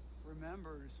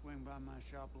 Remember to swing by my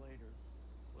shop later.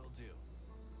 Will do.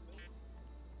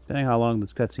 Depending how long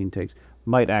this cutscene takes,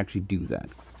 might actually do that.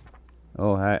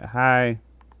 Oh, hi.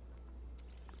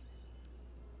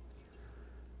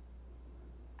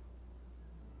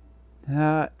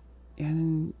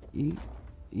 And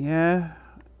yeah,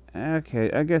 okay.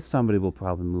 I guess somebody will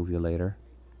probably move you later.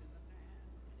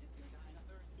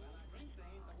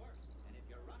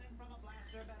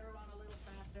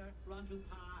 Run to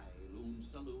Pyloon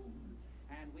Saloon,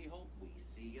 and we hope we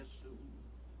see you soon.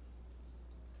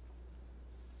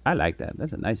 I like that.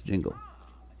 That's a nice jingle.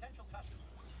 Potential customer.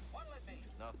 What'll it be?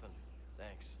 Nothing.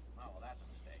 Thanks. Oh, well, that's a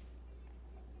mistake.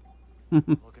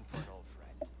 Looking for an old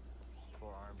friend.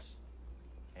 4 arms.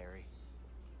 Hairy.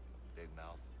 Big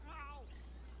mouth.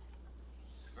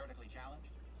 Vertically challenged.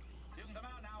 You can come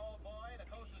out now, old boy. The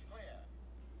coast is clear.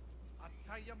 I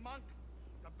tell you, Monk,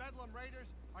 the Bedlam Raiders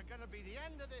are gonna be the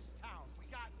end of this town. We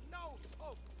got no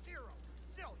hope. Zero.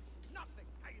 Zilch. Nothing.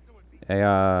 How you doing, B? Hey,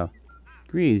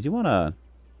 Greez, you wanna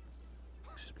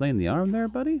explain the arm there,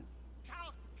 buddy?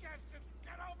 Cal, just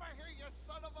get over here, you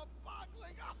son of a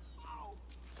bogling.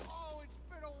 Oh, it's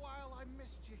been a while. I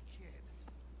missed you, kid.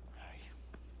 Hey.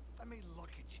 Let me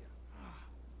look at you.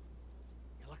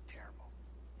 You look terrible.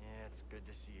 Yeah, it's good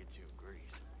to see you too,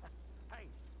 Greez. Hey,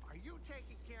 are you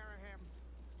taking care of him?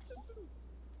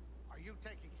 Are you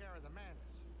taking care of the Manus?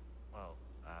 Well,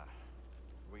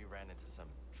 we ran into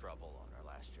some trouble on our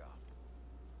last job.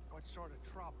 What sort of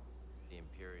trouble? The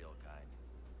Imperial kind.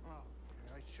 Oh,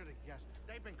 okay, I should have guessed.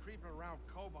 They've been creeping around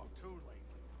Kobo too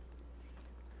lately.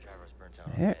 Travis burnt out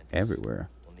on They're Mantis.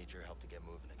 everywhere. We'll need your help to get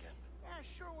moving again. Yeah,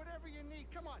 sure, whatever you need.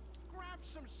 Come on, grab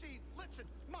some seed. Listen,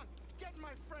 Monk, get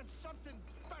my friend something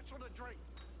special to drink.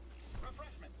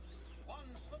 Refreshments. One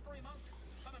slippery monk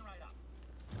coming right up.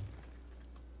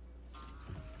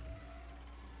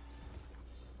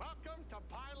 Welcome to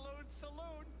Pyloon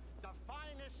Saloon, the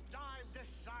finest dive this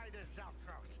side of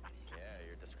Zeltros. Yeah,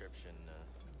 your description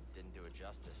didn't do it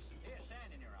justice. Here's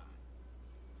sand in your eye.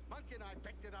 Monk and I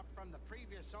picked it up from the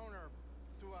previous owner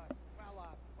to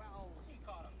well... He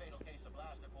caught a fatal case of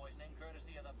blaster poisoning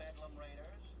courtesy of the Bedlam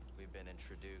Raiders. We've been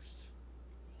introduced.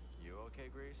 You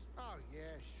okay, Greez? Oh,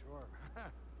 yeah, sure.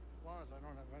 As long as I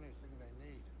don't have anything they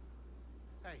need.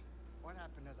 Hey, what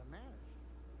happened to the Manus?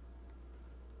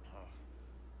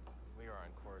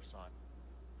 Coruscant,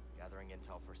 gathering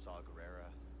intel for Saw Gerrera.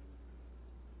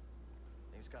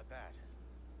 Things got bad.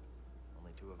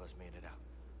 Only 2 of us made it out.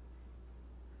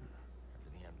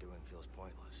 Everything I'm doing feels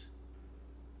pointless.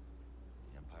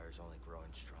 The Empire's only growing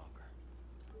stronger.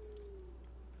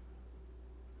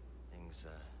 Things,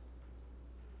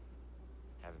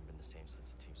 haven't been the same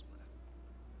since the team split up.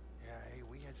 Yeah, hey,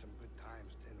 we had some good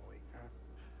times, didn't we, huh?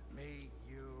 Me,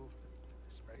 you,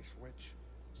 the Space Witch.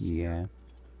 Yeah.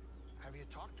 Have you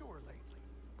talked to her lately?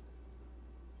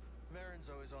 Marin's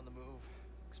always on the move,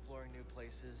 exploring new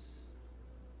places,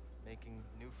 making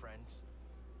new friends.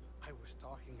 I was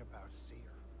talking about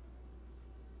Seer.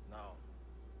 No.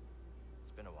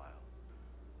 It's been a while.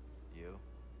 You?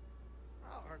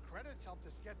 Well, her credits helped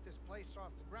us get this place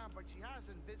off the ground, but she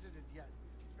hasn't visited yet.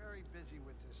 She's very busy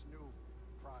with this new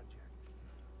project.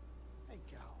 Hey,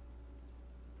 Cal.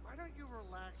 Why don't you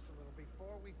relax a little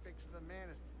before we fix the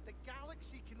Manus? The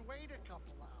galaxy can wait a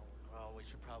couple hours. Well, we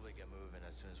should probably get moving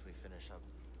as soon as we finish up.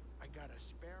 I got a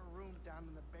spare room down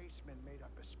in the basement made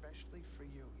up especially for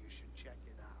you. You should check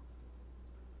it out.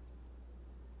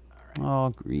 All right.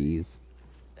 Oh, Greez.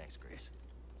 Thanks, Greez.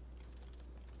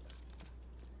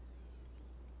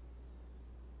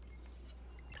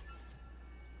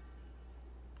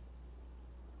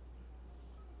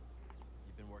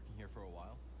 You've been working here for a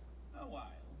while? A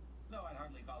while. Though I'd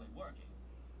hardly call it working.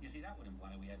 You see, that would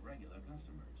imply we had regular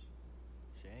customers.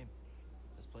 Shame.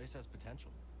 This place has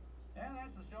potential. And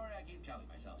that's the story I keep telling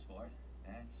myself, Sport.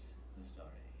 That's the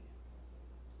story.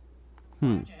 Why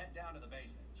don't you head down to the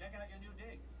basement? Check out your new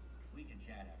digs. We can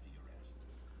chat after you rest.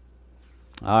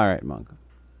 Alright, Monk.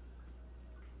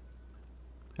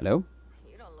 Hello?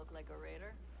 You don't look like a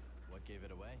raider. What gave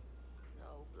it away?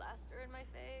 No blaster in my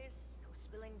face, no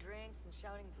spilling drinks and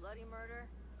shouting bloody murder.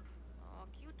 Oh,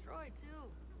 cute droid, too.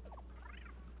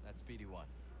 That's Speedy 1.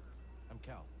 I'm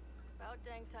Cal. About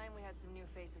dang time we had some new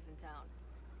faces in town.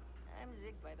 I'm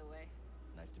Zig, by the way.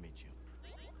 Nice to meet you.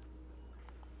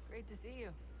 Great to see you.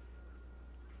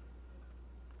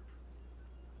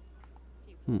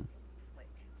 Keep Hmm. walking, slick.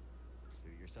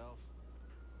 Suit yourself.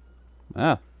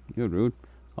 Ah, you're rude.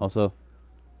 Also,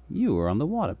 you were on the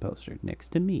water poster next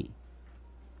to me.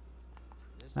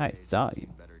 This I stage saw has you.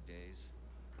 seen better days.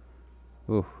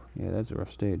 Oof, yeah, that's a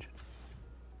rough stage.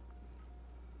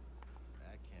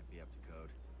 That can't be up to code.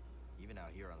 Even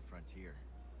out here on the frontier.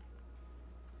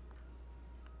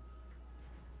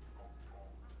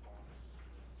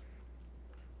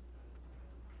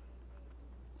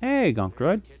 Hey, Gonk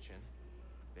There's Droid. the kitchen.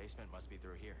 Basement must be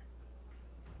through here.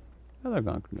 Hello,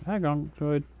 Gonk. Hi, Gonk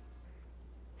Droid.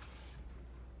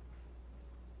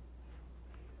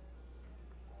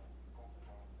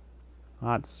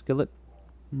 Hot skillet.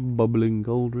 Bubbling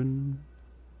cauldron.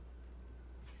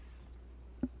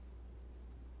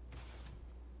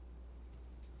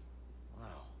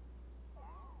 Wow.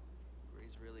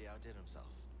 Greez really outdid himself.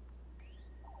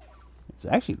 It's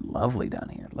actually lovely down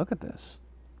here. Look at this.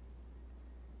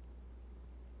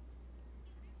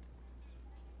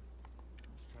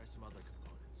 Let's try some other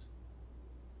components.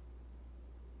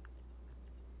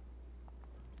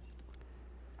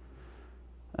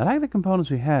 I like the components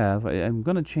we have. I'm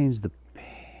gonna change the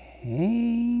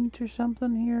paint or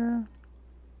something here.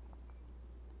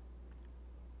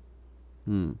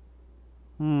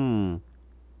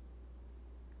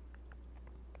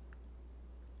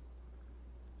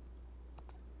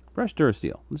 Fresh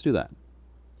Durasteel. Let's do that.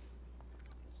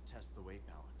 Let's test the weight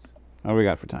balance. What do we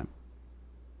got for time?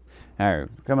 Alright,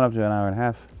 coming up to an hour and a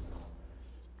half.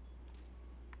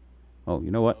 Oh,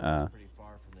 you know what? It's pretty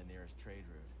far from the nearest trade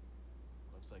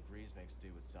route. Looks like Greez makes do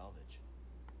with salvage.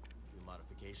 A few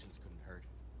modifications couldn't hurt.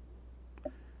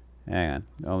 Hang on.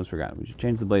 I almost forgot. We should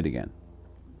change the blade again.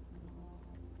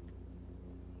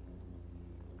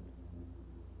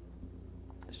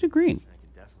 Let's do green. I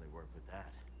could definitely work with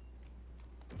that.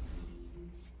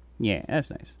 Yeah, that's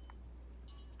nice.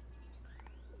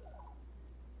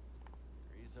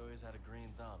 Greez always had a green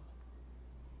thumb.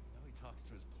 Now he talks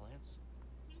to his plants.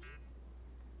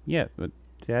 Yeah, but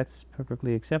that's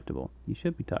perfectly acceptable. You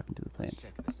should be talking to the Let's plants.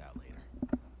 check this out later.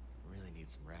 I really need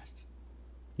some rest.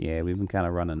 Yeah, we've been kind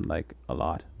of running, like, a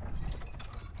lot.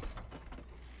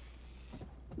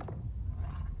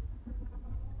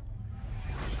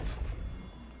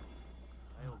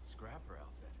 My old scrapper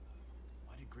outfit.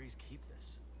 Why did Greez keep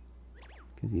this?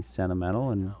 Because he's sentimental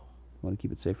and No. want to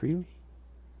keep it safe for you.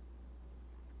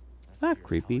 That's Not here's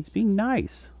creepy. how It's I being said-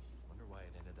 nice. Wonder why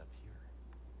it ended up here.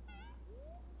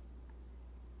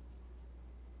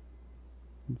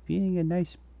 He's being a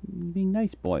nice, being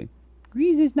nice boy.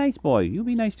 Greez is nice boy. You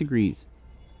be nice to Greez.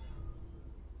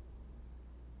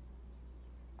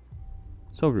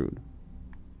 So rude.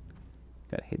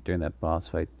 Got hit during that boss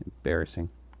fight. Embarrassing.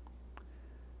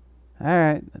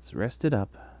 Alright, let's rest it up.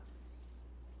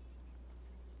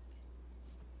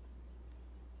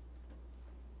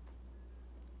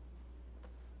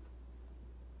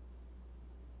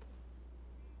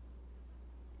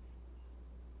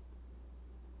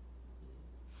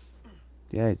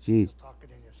 Yeah, jeez. Talking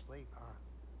in your sleep, huh?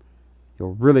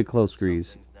 You're really close, Some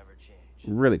Greez. things never change.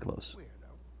 Really close.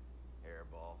 Weirdo.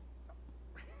 Hairball.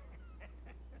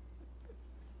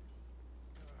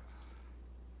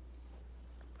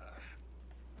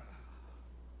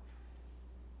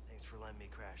 Thanks for letting me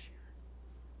crash here.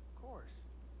 Of course.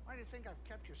 Why do you think I've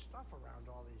kept your stuff around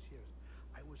all these years?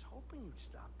 I was hoping you'd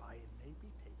stop by and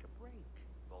maybe take a break.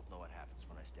 Both know what happens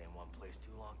when I stay in one place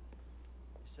too long.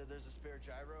 You said there's a spare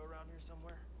gyro around here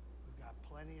somewhere? We've got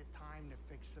plenty of time to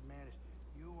fix the madness.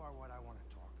 You are what I want to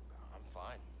talk about. I'm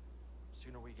fine. The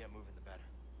sooner we get moving, the better.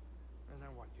 And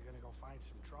then what? You're gonna go find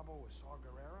some trouble with Saw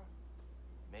Gerrera?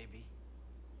 Maybe.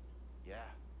 Yeah,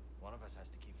 one of us has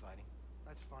to keep fighting.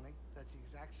 That's funny. That's the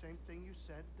exact same thing you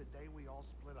said the day we all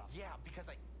split up. Yeah, because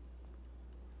I...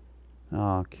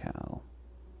 Oh, Cal.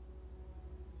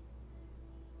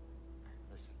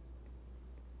 Listen.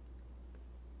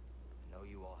 I know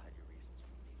you all had your reasons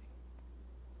for leaving.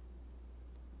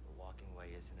 But walking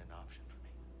away isn't an option for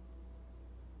me.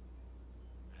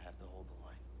 I have to hold the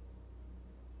line.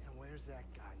 And where's that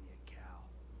gotten you, Cal?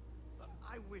 Look,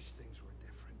 I wish things were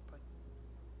different, but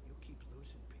you keep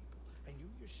losing people. And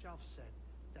you yourself said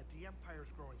that the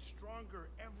Empire's growing stronger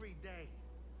every day.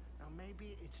 Now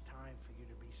maybe it's time for you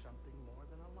to be something more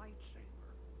than a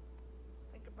lightsaber.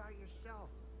 Think about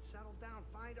yourself. Settle down.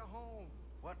 Find a home.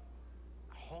 What?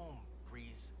 Home,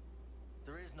 Greez.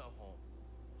 There is no home.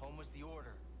 Home was the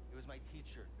Order. It was my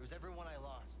teacher. It was everyone I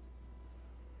lost.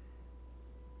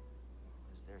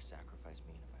 What does their sacrifice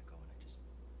mean if I go and I just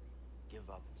give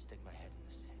up and stick my head in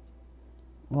the sand?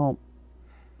 Well,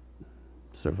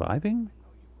 surviving? I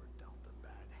know you were dealt a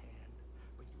bad hand,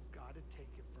 but you gotta take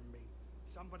it from me.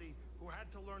 Somebody who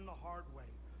had to learn the hard way.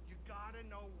 You gotta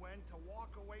know when to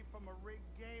walk away from a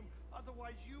rigged game.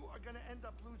 Otherwise, you are gonna end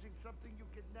up losing something you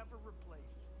could never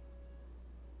replace.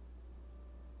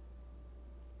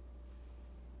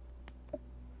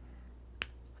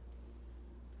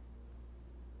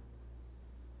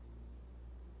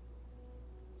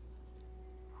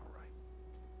 All right.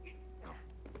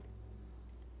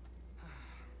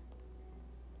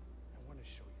 I want to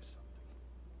show you something.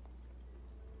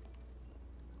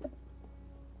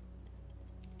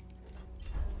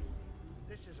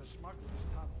 This is a smuggler's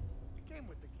tunnel. It came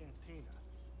with the cantina.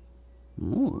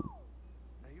 Ooh.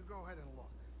 Now you go ahead and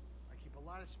look. I keep a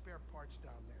lot of spare parts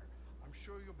down there. I'm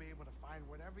sure you'll be able to find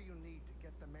whatever you need to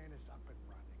get the Manus up and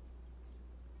running.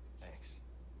 Thanks.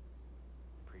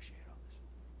 Appreciate all this.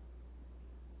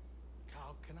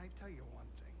 Cal, can I tell you one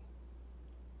thing?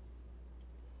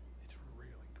 It's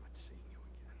really good seeing you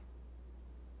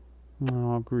again.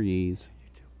 Oh, Greez. You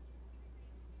too.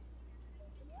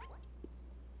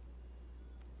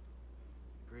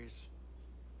 Greez.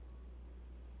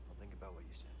 I'll think about what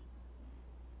you said.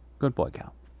 Good boy,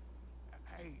 Cal.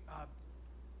 Hey,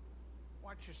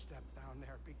 watch your step down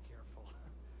there. Be careful.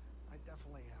 I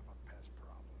definitely have a pest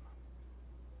problem.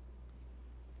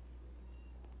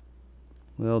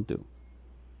 Will do.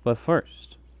 But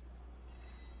first,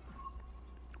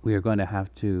 we are going to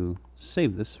have to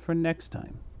save this for next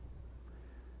time.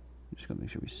 I'm just going to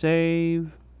make sure we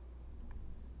save.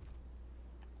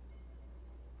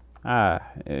 Ah,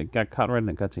 it got caught right in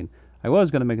the cutscene. I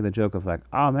was going to make the joke of like,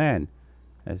 oh man,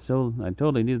 I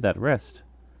totally needed that rest.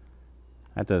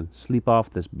 I had to sleep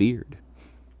off this beard.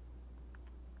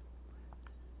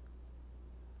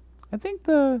 I think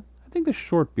the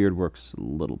short beard works a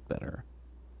little better.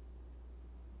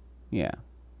 Yeah.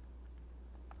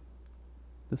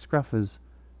 The scruff is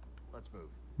Let's move.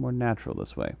 more natural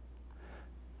this way.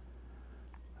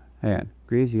 Hang on.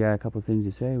 Greez, you got a couple of things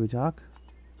to say? We talk?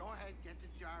 Go ahead, get the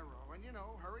gyro, and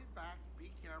hurry back,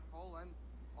 be careful, and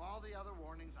all the other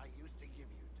warnings I used to give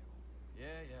you two.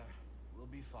 Yeah.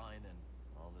 We'll be fine and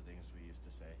all the things we used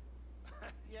to say.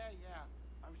 Yeah,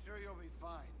 I'm sure you'll be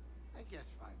fine. I guess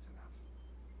fine's enough.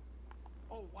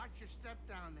 Oh, watch your step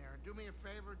down there. Do me a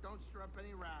favor, don't stir up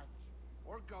any rats.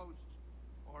 Or ghosts.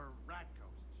 Or rat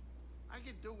ghosts. I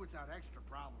could do without extra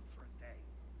problems for a day.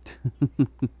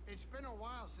 It's been a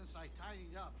while since I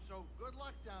tidied up, so good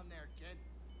luck down there, kid.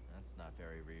 That's not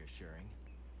very reassuring.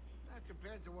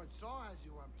 Compared to what Saw has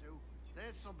you up to,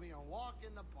 this'll be a walk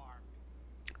in the park.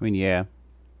 I mean, yeah.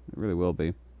 It really will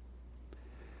be.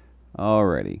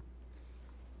 Alrighty.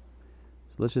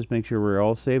 So let's just make sure we're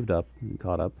all saved up and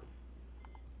caught up.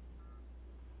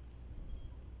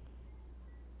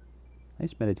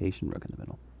 Nice meditation rug in the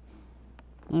middle.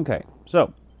 Okay,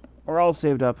 so we're all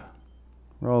saved up.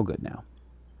 We're all good now.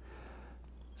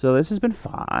 So this has been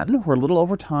fun. We're a little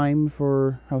over time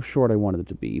for how short I wanted it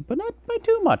to be, but not by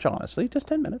too much, honestly. Just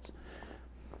 10 minutes.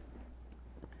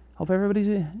 Hope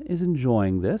everybody is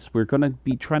enjoying this. We're going to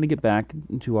be trying to get back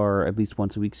into our at least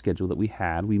once a week schedule that we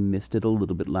had. We missed it a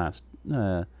little bit last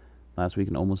week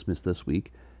and almost missed this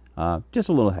week. Just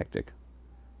a little hectic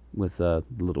with the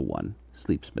little one.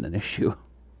 Sleep's been an issue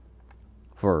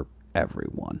for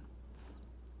everyone.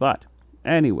 But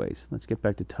anyways, let's get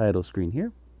back to title screen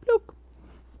here. Look.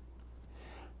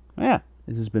 Yeah,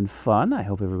 this has been fun. I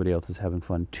hope everybody else is having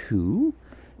fun too.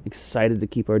 Excited to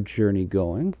keep our journey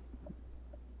going.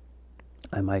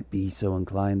 I might be so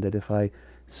inclined that if I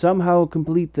somehow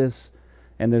complete this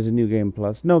and there's a New Game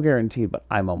Plus, no guarantee, but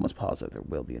I'm almost positive there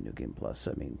will be a New Game Plus.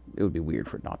 I mean, it would be weird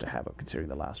for it not to have it considering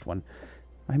the last one.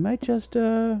 I might just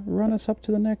run us up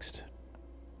to the next.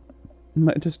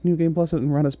 Might just New Game Plus it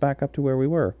and run us back up to where we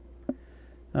were.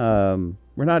 We're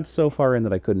not so far in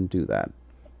that I couldn't do that.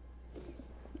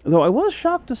 Though I was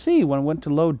shocked to see when I went to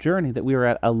load Journey that we were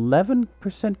at 11%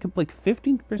 complete,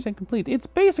 15% complete. It's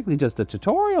basically just a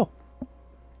tutorial.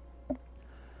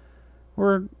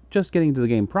 We're just getting to the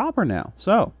game proper now.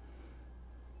 So,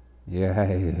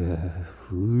 yeah.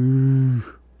 Oh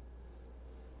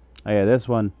yeah, this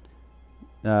one.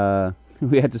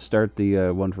 We had to start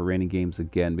the one for Raining Games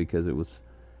again because it was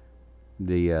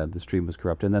the stream was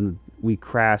corrupt, and then we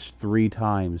crashed 3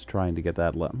 times trying to get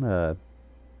that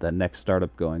that next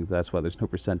startup going. That's why there's no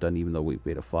percent done, even though we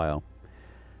made a file.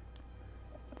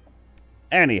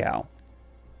 Anyhow,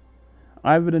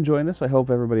 I've been enjoying this. I hope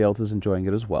everybody else is enjoying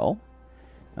it as well.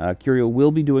 Curio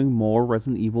will be doing more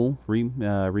Resident Evil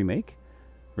remake.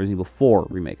 Resident Evil 4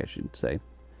 remake, I should say.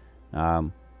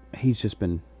 He's just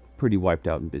been pretty wiped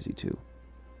out and busy too.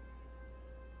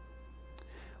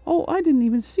 Oh, I didn't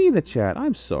even see the chat.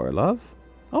 I'm sorry, love.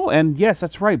 Oh, and yes,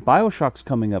 that's right. BioShock's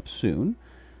coming up soon.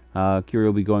 Curio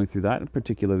will be going through that,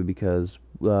 particularly because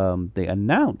they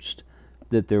announced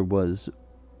that there was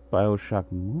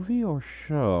BioShock movie or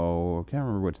show. I can't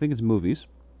remember which. I think it's movies.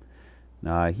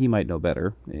 He might know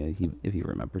better if he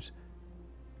remembers.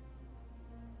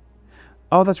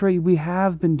 Oh, that's right. We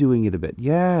have been doing it a bit.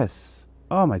 Yes.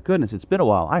 Oh my goodness, it's been a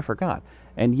while. I forgot.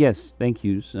 And yes, thank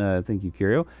you,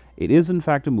 Curio. It is in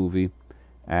fact a movie,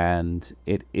 and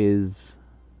it is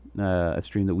a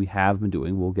stream that we have been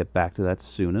doing. We'll get back to that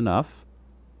soon enough,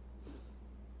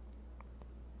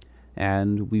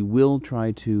 and we will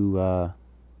try to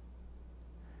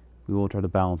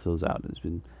balance those out. It's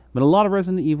been a lot of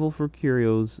Resident Evil for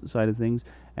Curio's side of things,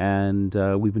 and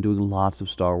we've been doing lots of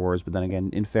Star Wars. But then again,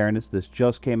 in fairness, this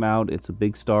just came out. It's a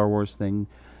big Star Wars thing.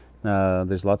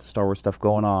 There's lots of Star Wars stuff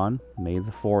going on, May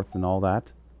the 4th and all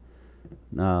that.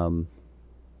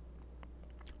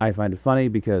 I find it funny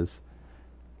because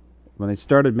when they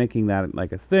started making that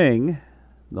like a thing,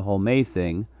 the whole May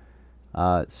thing,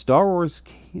 Star Wars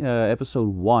Episode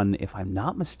 1, if I'm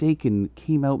not mistaken,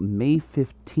 came out May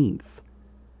 15th.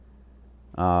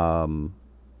 Or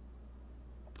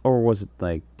was it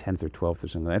like 10th or 12th or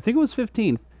something? I think it was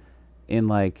 15th in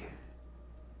like...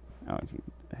 Oh,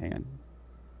 hang on.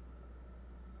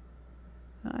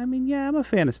 I mean, yeah, I'm a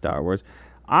fan of Star Wars.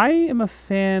 I am a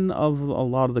fan of a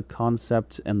lot of the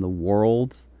concepts and the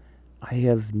worlds. I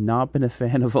have not been a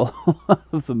fan of a lot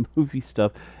of the movie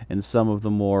stuff and some of the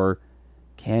more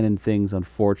canon things,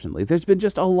 unfortunately. There's been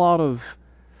just a lot of...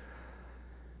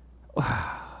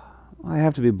 I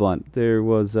have to be blunt. There's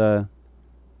been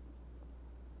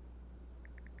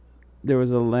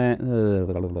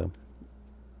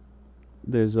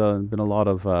a lot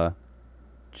of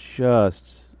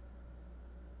just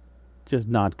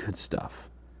not good stuff.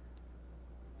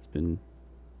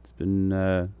 It's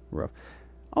been rough.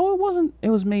 Oh, it wasn't. It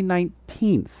was May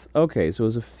 19th. Okay, so it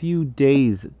was a few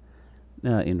days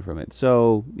in from it.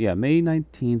 So yeah, May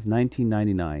 19th,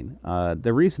 1999.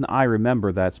 The reason I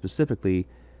remember that specifically,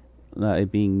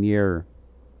 it being near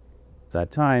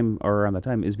that time or around that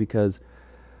time, is because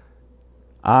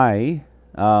my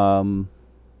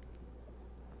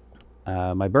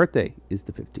birthday is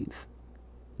the 15th.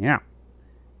 Yeah.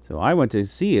 So I went to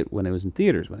see it when it was in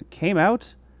theaters. When it came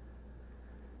out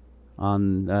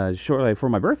on shortly after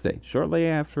my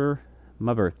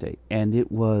birthday, and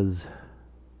it was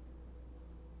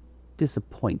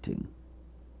disappointing,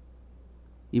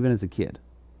 even as a kid.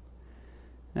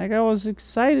 Like, I was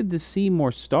excited to see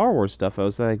more Star Wars stuff. I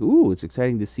was like, ooh, it's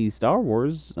exciting to see Star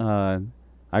Wars. I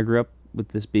grew up with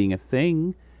this being a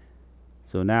thing,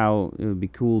 so now it would be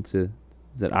cool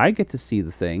that I get to see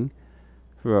the thing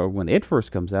for when it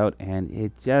first comes out, and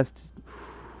it just...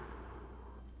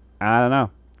 I don't know.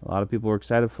 A lot of people were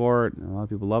excited for it. And a lot of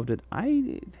people loved it.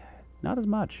 Not as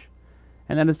much.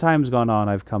 And then as time's gone on,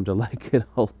 I've come to like it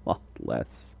a lot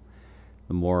less.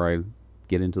 The more I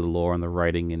get into the lore and the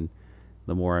writing, and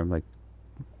the more I'm like,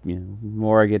 the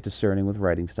more I get discerning with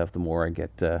writing stuff, the more I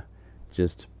get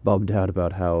just bummed out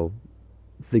about how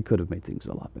they could have made things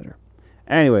a lot better.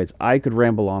 Anyways, I could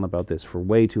ramble on about this for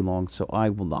way too long, so I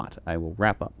will not. I will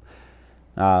wrap up.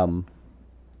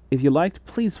 If you liked,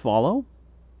 please follow.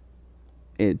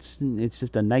 It's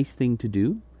just a nice thing to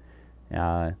do.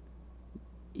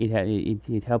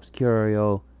 It helps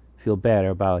Curio feel better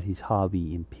about his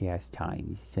hobby and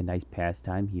pastime. It's a nice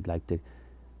pastime. He'd like to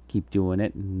keep doing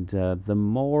it, and the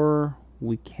more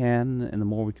we can, and the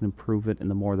more we can improve it, and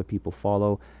the more the people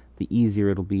follow, the easier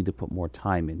it'll be to put more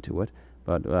time into it.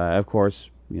 But of course,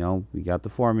 we got the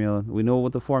formula. We know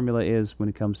what the formula is when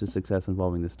it comes to success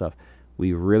involving this stuff.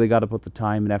 We really got to put the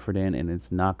time and effort in, and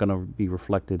it's not going to be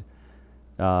reflected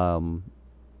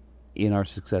in our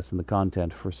success in the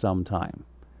content for some time.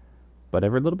 But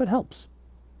every little bit helps.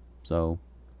 So,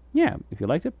 yeah, if you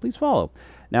liked it, please follow.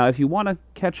 Now, if you want to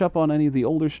catch up on any of the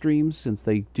older streams, since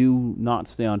they do not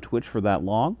stay on Twitch for that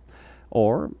long,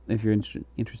 or if you're interested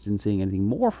in seeing anything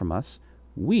more from us,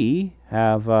 we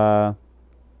have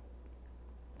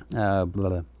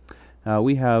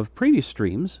we have previous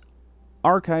streams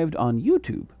archived on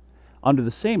YouTube under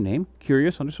the same name,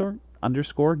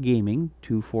 Curious_Gaming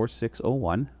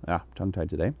 24601. Tongue-tied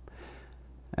today.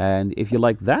 And if you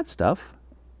like that stuff,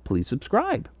 please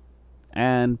subscribe.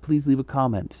 And please leave a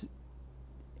comment.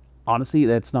 Honestly,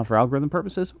 that's not for algorithm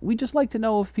purposes. We just like to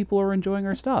know if people are enjoying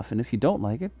our stuff. And if you don't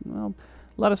like it, well,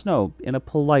 let us know in a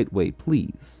polite way,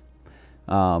 please.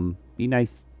 Be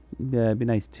nice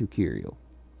to Curio.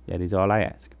 That is all I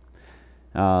ask.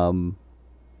 But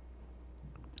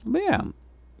yeah,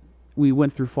 we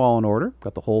went through Fallen Order,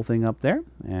 got the whole thing up there,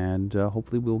 and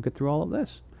hopefully we'll get through all of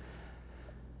this.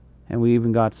 And we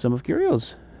even got some of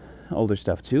Curio's older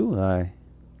stuff too. I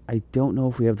don't know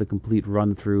if we have the complete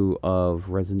run-through of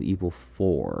Resident Evil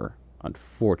 4,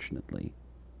 unfortunately.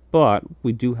 But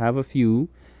we do have a few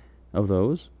of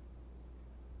those.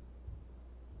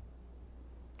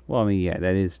 Well, I mean, yeah,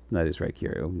 that is right,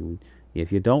 Curio.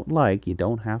 If you don't like, you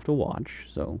don't have to watch.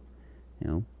 So,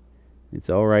 it's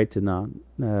all right to not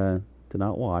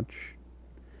watch.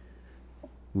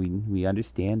 We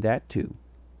understand that too.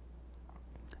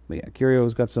 But yeah,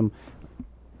 Curio's got some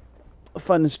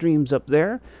fun streams up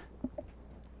there.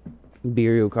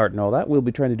 Mario Kart and all that. We'll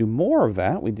be trying to do more of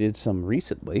that. We did some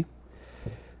recently.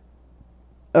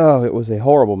 Oh, it was a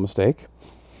horrible mistake.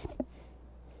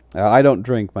 I don't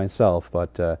drink myself,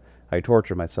 but I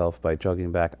torture myself by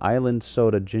chugging back Island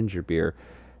Soda ginger beer.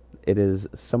 It is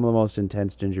some of the most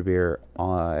intense ginger beer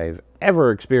I've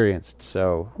ever experienced.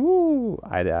 So,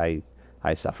 I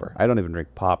suffer. I don't even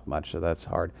drink pop much, so that's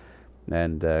hard.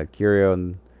 And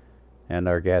Curio and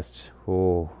our guests,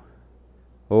 is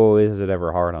it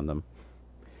ever hard on them?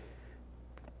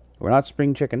 We're not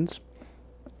spring chickens,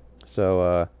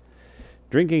 so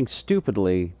drinking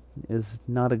stupidly is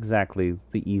not exactly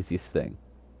the easiest thing.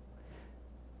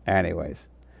 Anyways,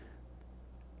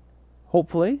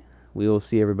 hopefully we will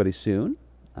see everybody soon.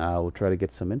 We'll try to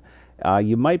get some in.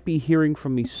 You might be hearing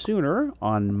from me sooner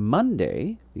on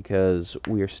Monday, because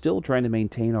we are still trying to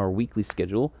maintain our weekly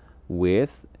schedule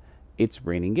with It's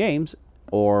Raining Games,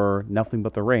 or Nothing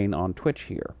But the Rain on Twitch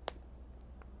here.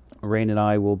 Rain and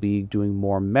I will be doing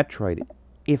more Metroid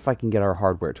if I can get our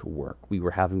hardware to work. We were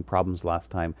having problems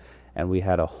last time, and we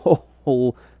had a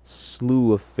whole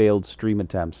slew of failed stream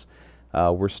attempts.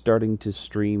 We're starting to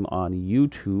stream on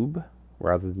YouTube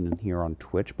rather than here on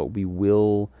Twitch, but we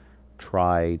will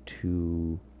try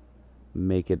to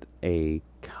make it a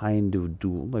kind of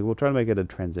dual. Like, we'll try to make it a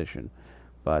transition.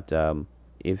 But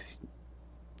if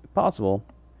possible,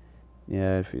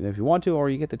 if you want to,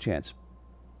 or you get the chance.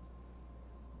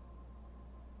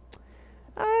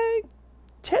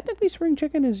 Technically, spring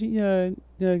chicken is in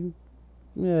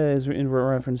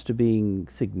reference to being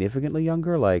significantly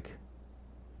younger.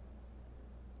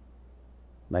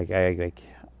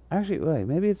 Actually, wait,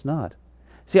 maybe it's not.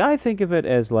 See, I think of it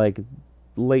as like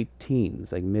late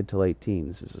teens, like mid to late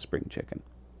teens is a spring chicken,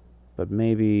 but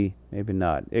maybe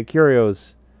not.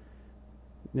 Curio's.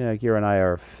 Yeah, Kira and I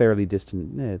are fairly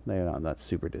distant. No, not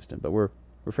super distant, but we're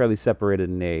fairly separated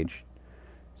in age.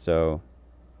 So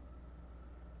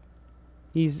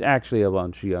he's actually a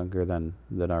bunch younger than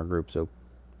our group, so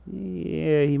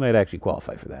yeah, he might actually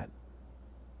qualify for that.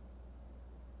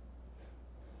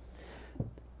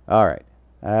 All right,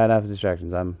 enough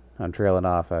distractions. I'm trailing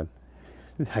off. I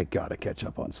gotta catch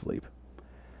up on sleep.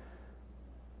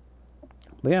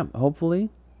 But yeah, hopefully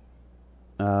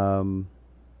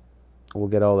We'll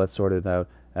get all that sorted out.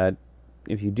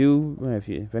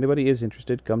 If anybody is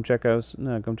interested, come check out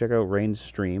Rain's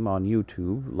stream on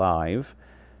YouTube live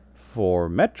for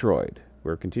Metroid.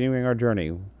 We're continuing our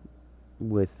journey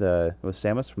with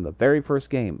Samus from the very first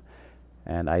game,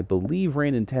 and I believe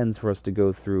Rain intends for us to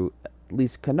go through, at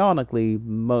least canonically,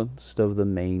 most of the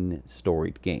main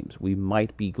storied games. We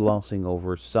might be glossing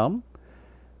over some.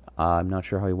 I'm not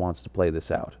sure how he wants to play this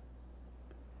out.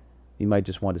 He might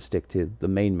just want to stick to the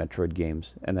main Metroid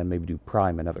games and then maybe do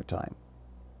Prime another time.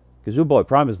 Because, oh boy,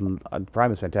 Prime is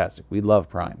fantastic. We love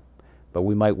Prime. But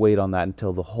we might wait on that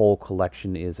until the whole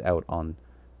collection is out on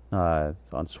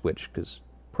Switch. Because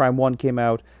Prime 1 came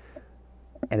out,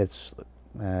 and it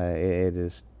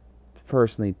is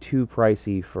personally too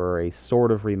pricey for a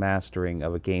sort of remastering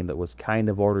of a game that was kind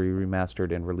of already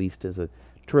remastered and released as a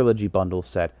trilogy bundle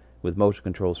set with motion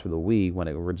controls for the Wii when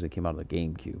it originally came out on the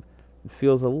GameCube. It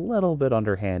feels a little bit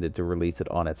underhanded to release it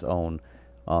on its own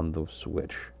on the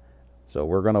Switch. So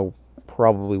we're going to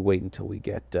probably wait until we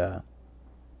get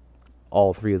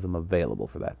all three of them available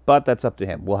for that. But that's up to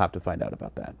him. We'll have to find out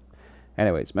about that.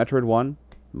 Anyways, Metroid 1,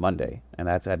 Monday. And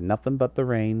that's at Nothing But The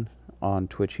Rain on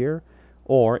Twitch here.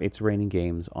 Or it's Raining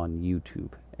Games on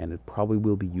YouTube. And it probably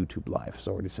will be YouTube Live,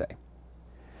 sorry to say.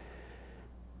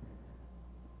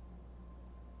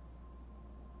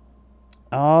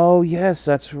 Oh, yes,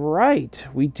 that's right.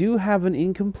 We do have an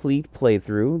incomplete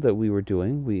playthrough that we were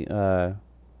doing. We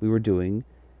were doing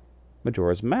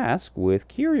Majora's Mask with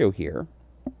Kirio here.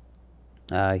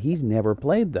 He's never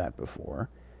played that before,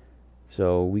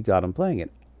 so we got him playing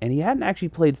it. And he hadn't actually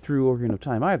played through Ocarina of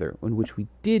Time either, in which we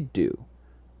did do.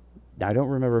 Now, I don't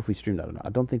remember if we streamed that or not. I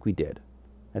don't think we did.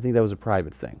 I think that was a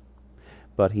private thing.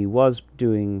 But he was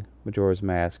doing Majora's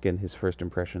Mask and his first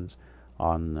impressions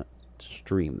on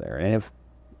stream there. And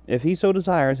if he so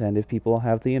desires, and if people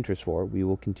have the interest for it, we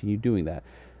will continue doing that.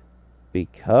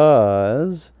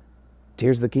 Because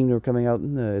Tears of the Kingdom is coming out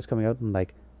in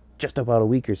like just about a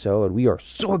week or so, and we are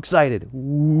so excited.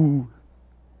 Ooh.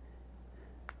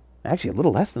 Actually, a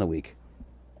little less than a week.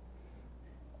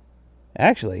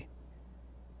 Actually.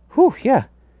 Whew, yeah.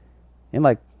 In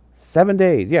like 7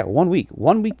 days. Yeah, 1 week.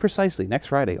 1 week precisely. Next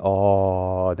Friday.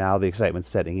 Oh, now the excitement's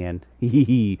setting in.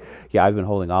 Yeah, I've been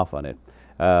holding off on it.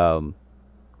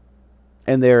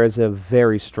 And there is a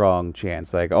very strong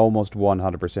chance, like almost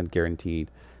 100% guaranteed,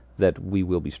 that we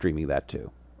will be streaming that too.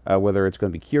 Whether it's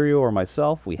going to be Kirio or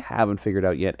myself, we haven't figured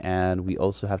out yet, and we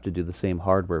also have to do the same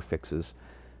hardware fixes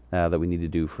that we need to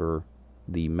do for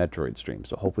the Metroid stream.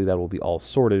 So hopefully that will be all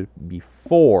sorted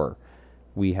before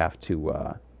we have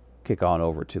to kick on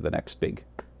over to the next big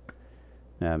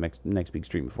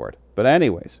stream for it. But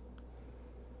anyways.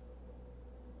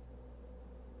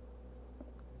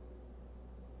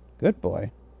 Good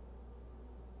boy.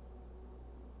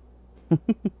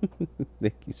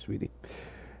 Thank you, sweetie.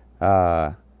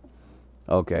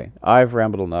 Okay, I've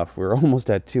rambled enough. We're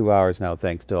almost at 2 hours now,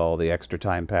 thanks to all the extra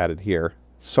time padded here.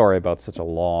 Sorry about such a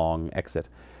long exit.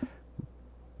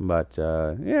 But,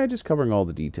 yeah, just covering all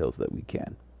the details that we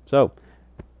can. So,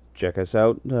 check us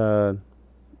out.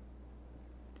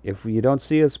 If you don't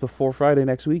see us before Friday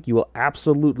next week, you will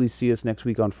absolutely see us next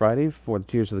week on Friday for the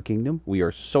Tears of the Kingdom. We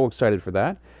are so excited for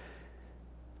that.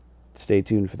 Stay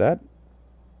tuned for that.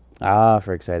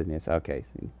 For excitedness. Okay.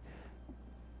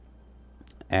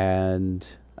 And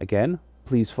again,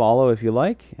 please follow if you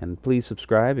like, and please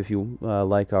subscribe if you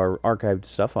like our archived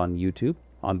stuff on YouTube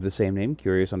under the same name,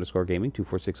 Curious_Gaming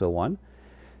 24601.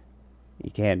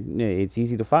 It's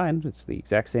easy to find. It's the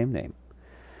exact same name.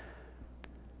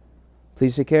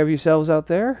 Please take care of yourselves out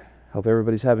there. Hope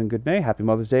everybody's having a good May. Happy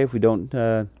Mother's Day if we don't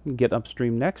get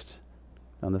upstream next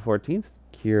on the 14th.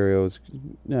 Curio's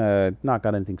not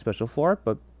got anything special for it,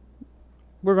 but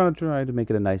we're going to try to make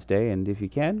it a nice day, and if you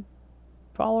can,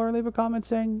 follow or leave a comment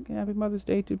saying Happy Mother's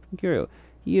Day to Curio.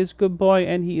 He is good boy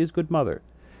and he is good mother.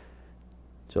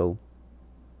 So,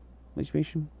 let's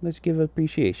give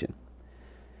appreciation.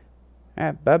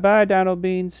 Bye-bye, Donald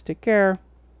Beans. Take care.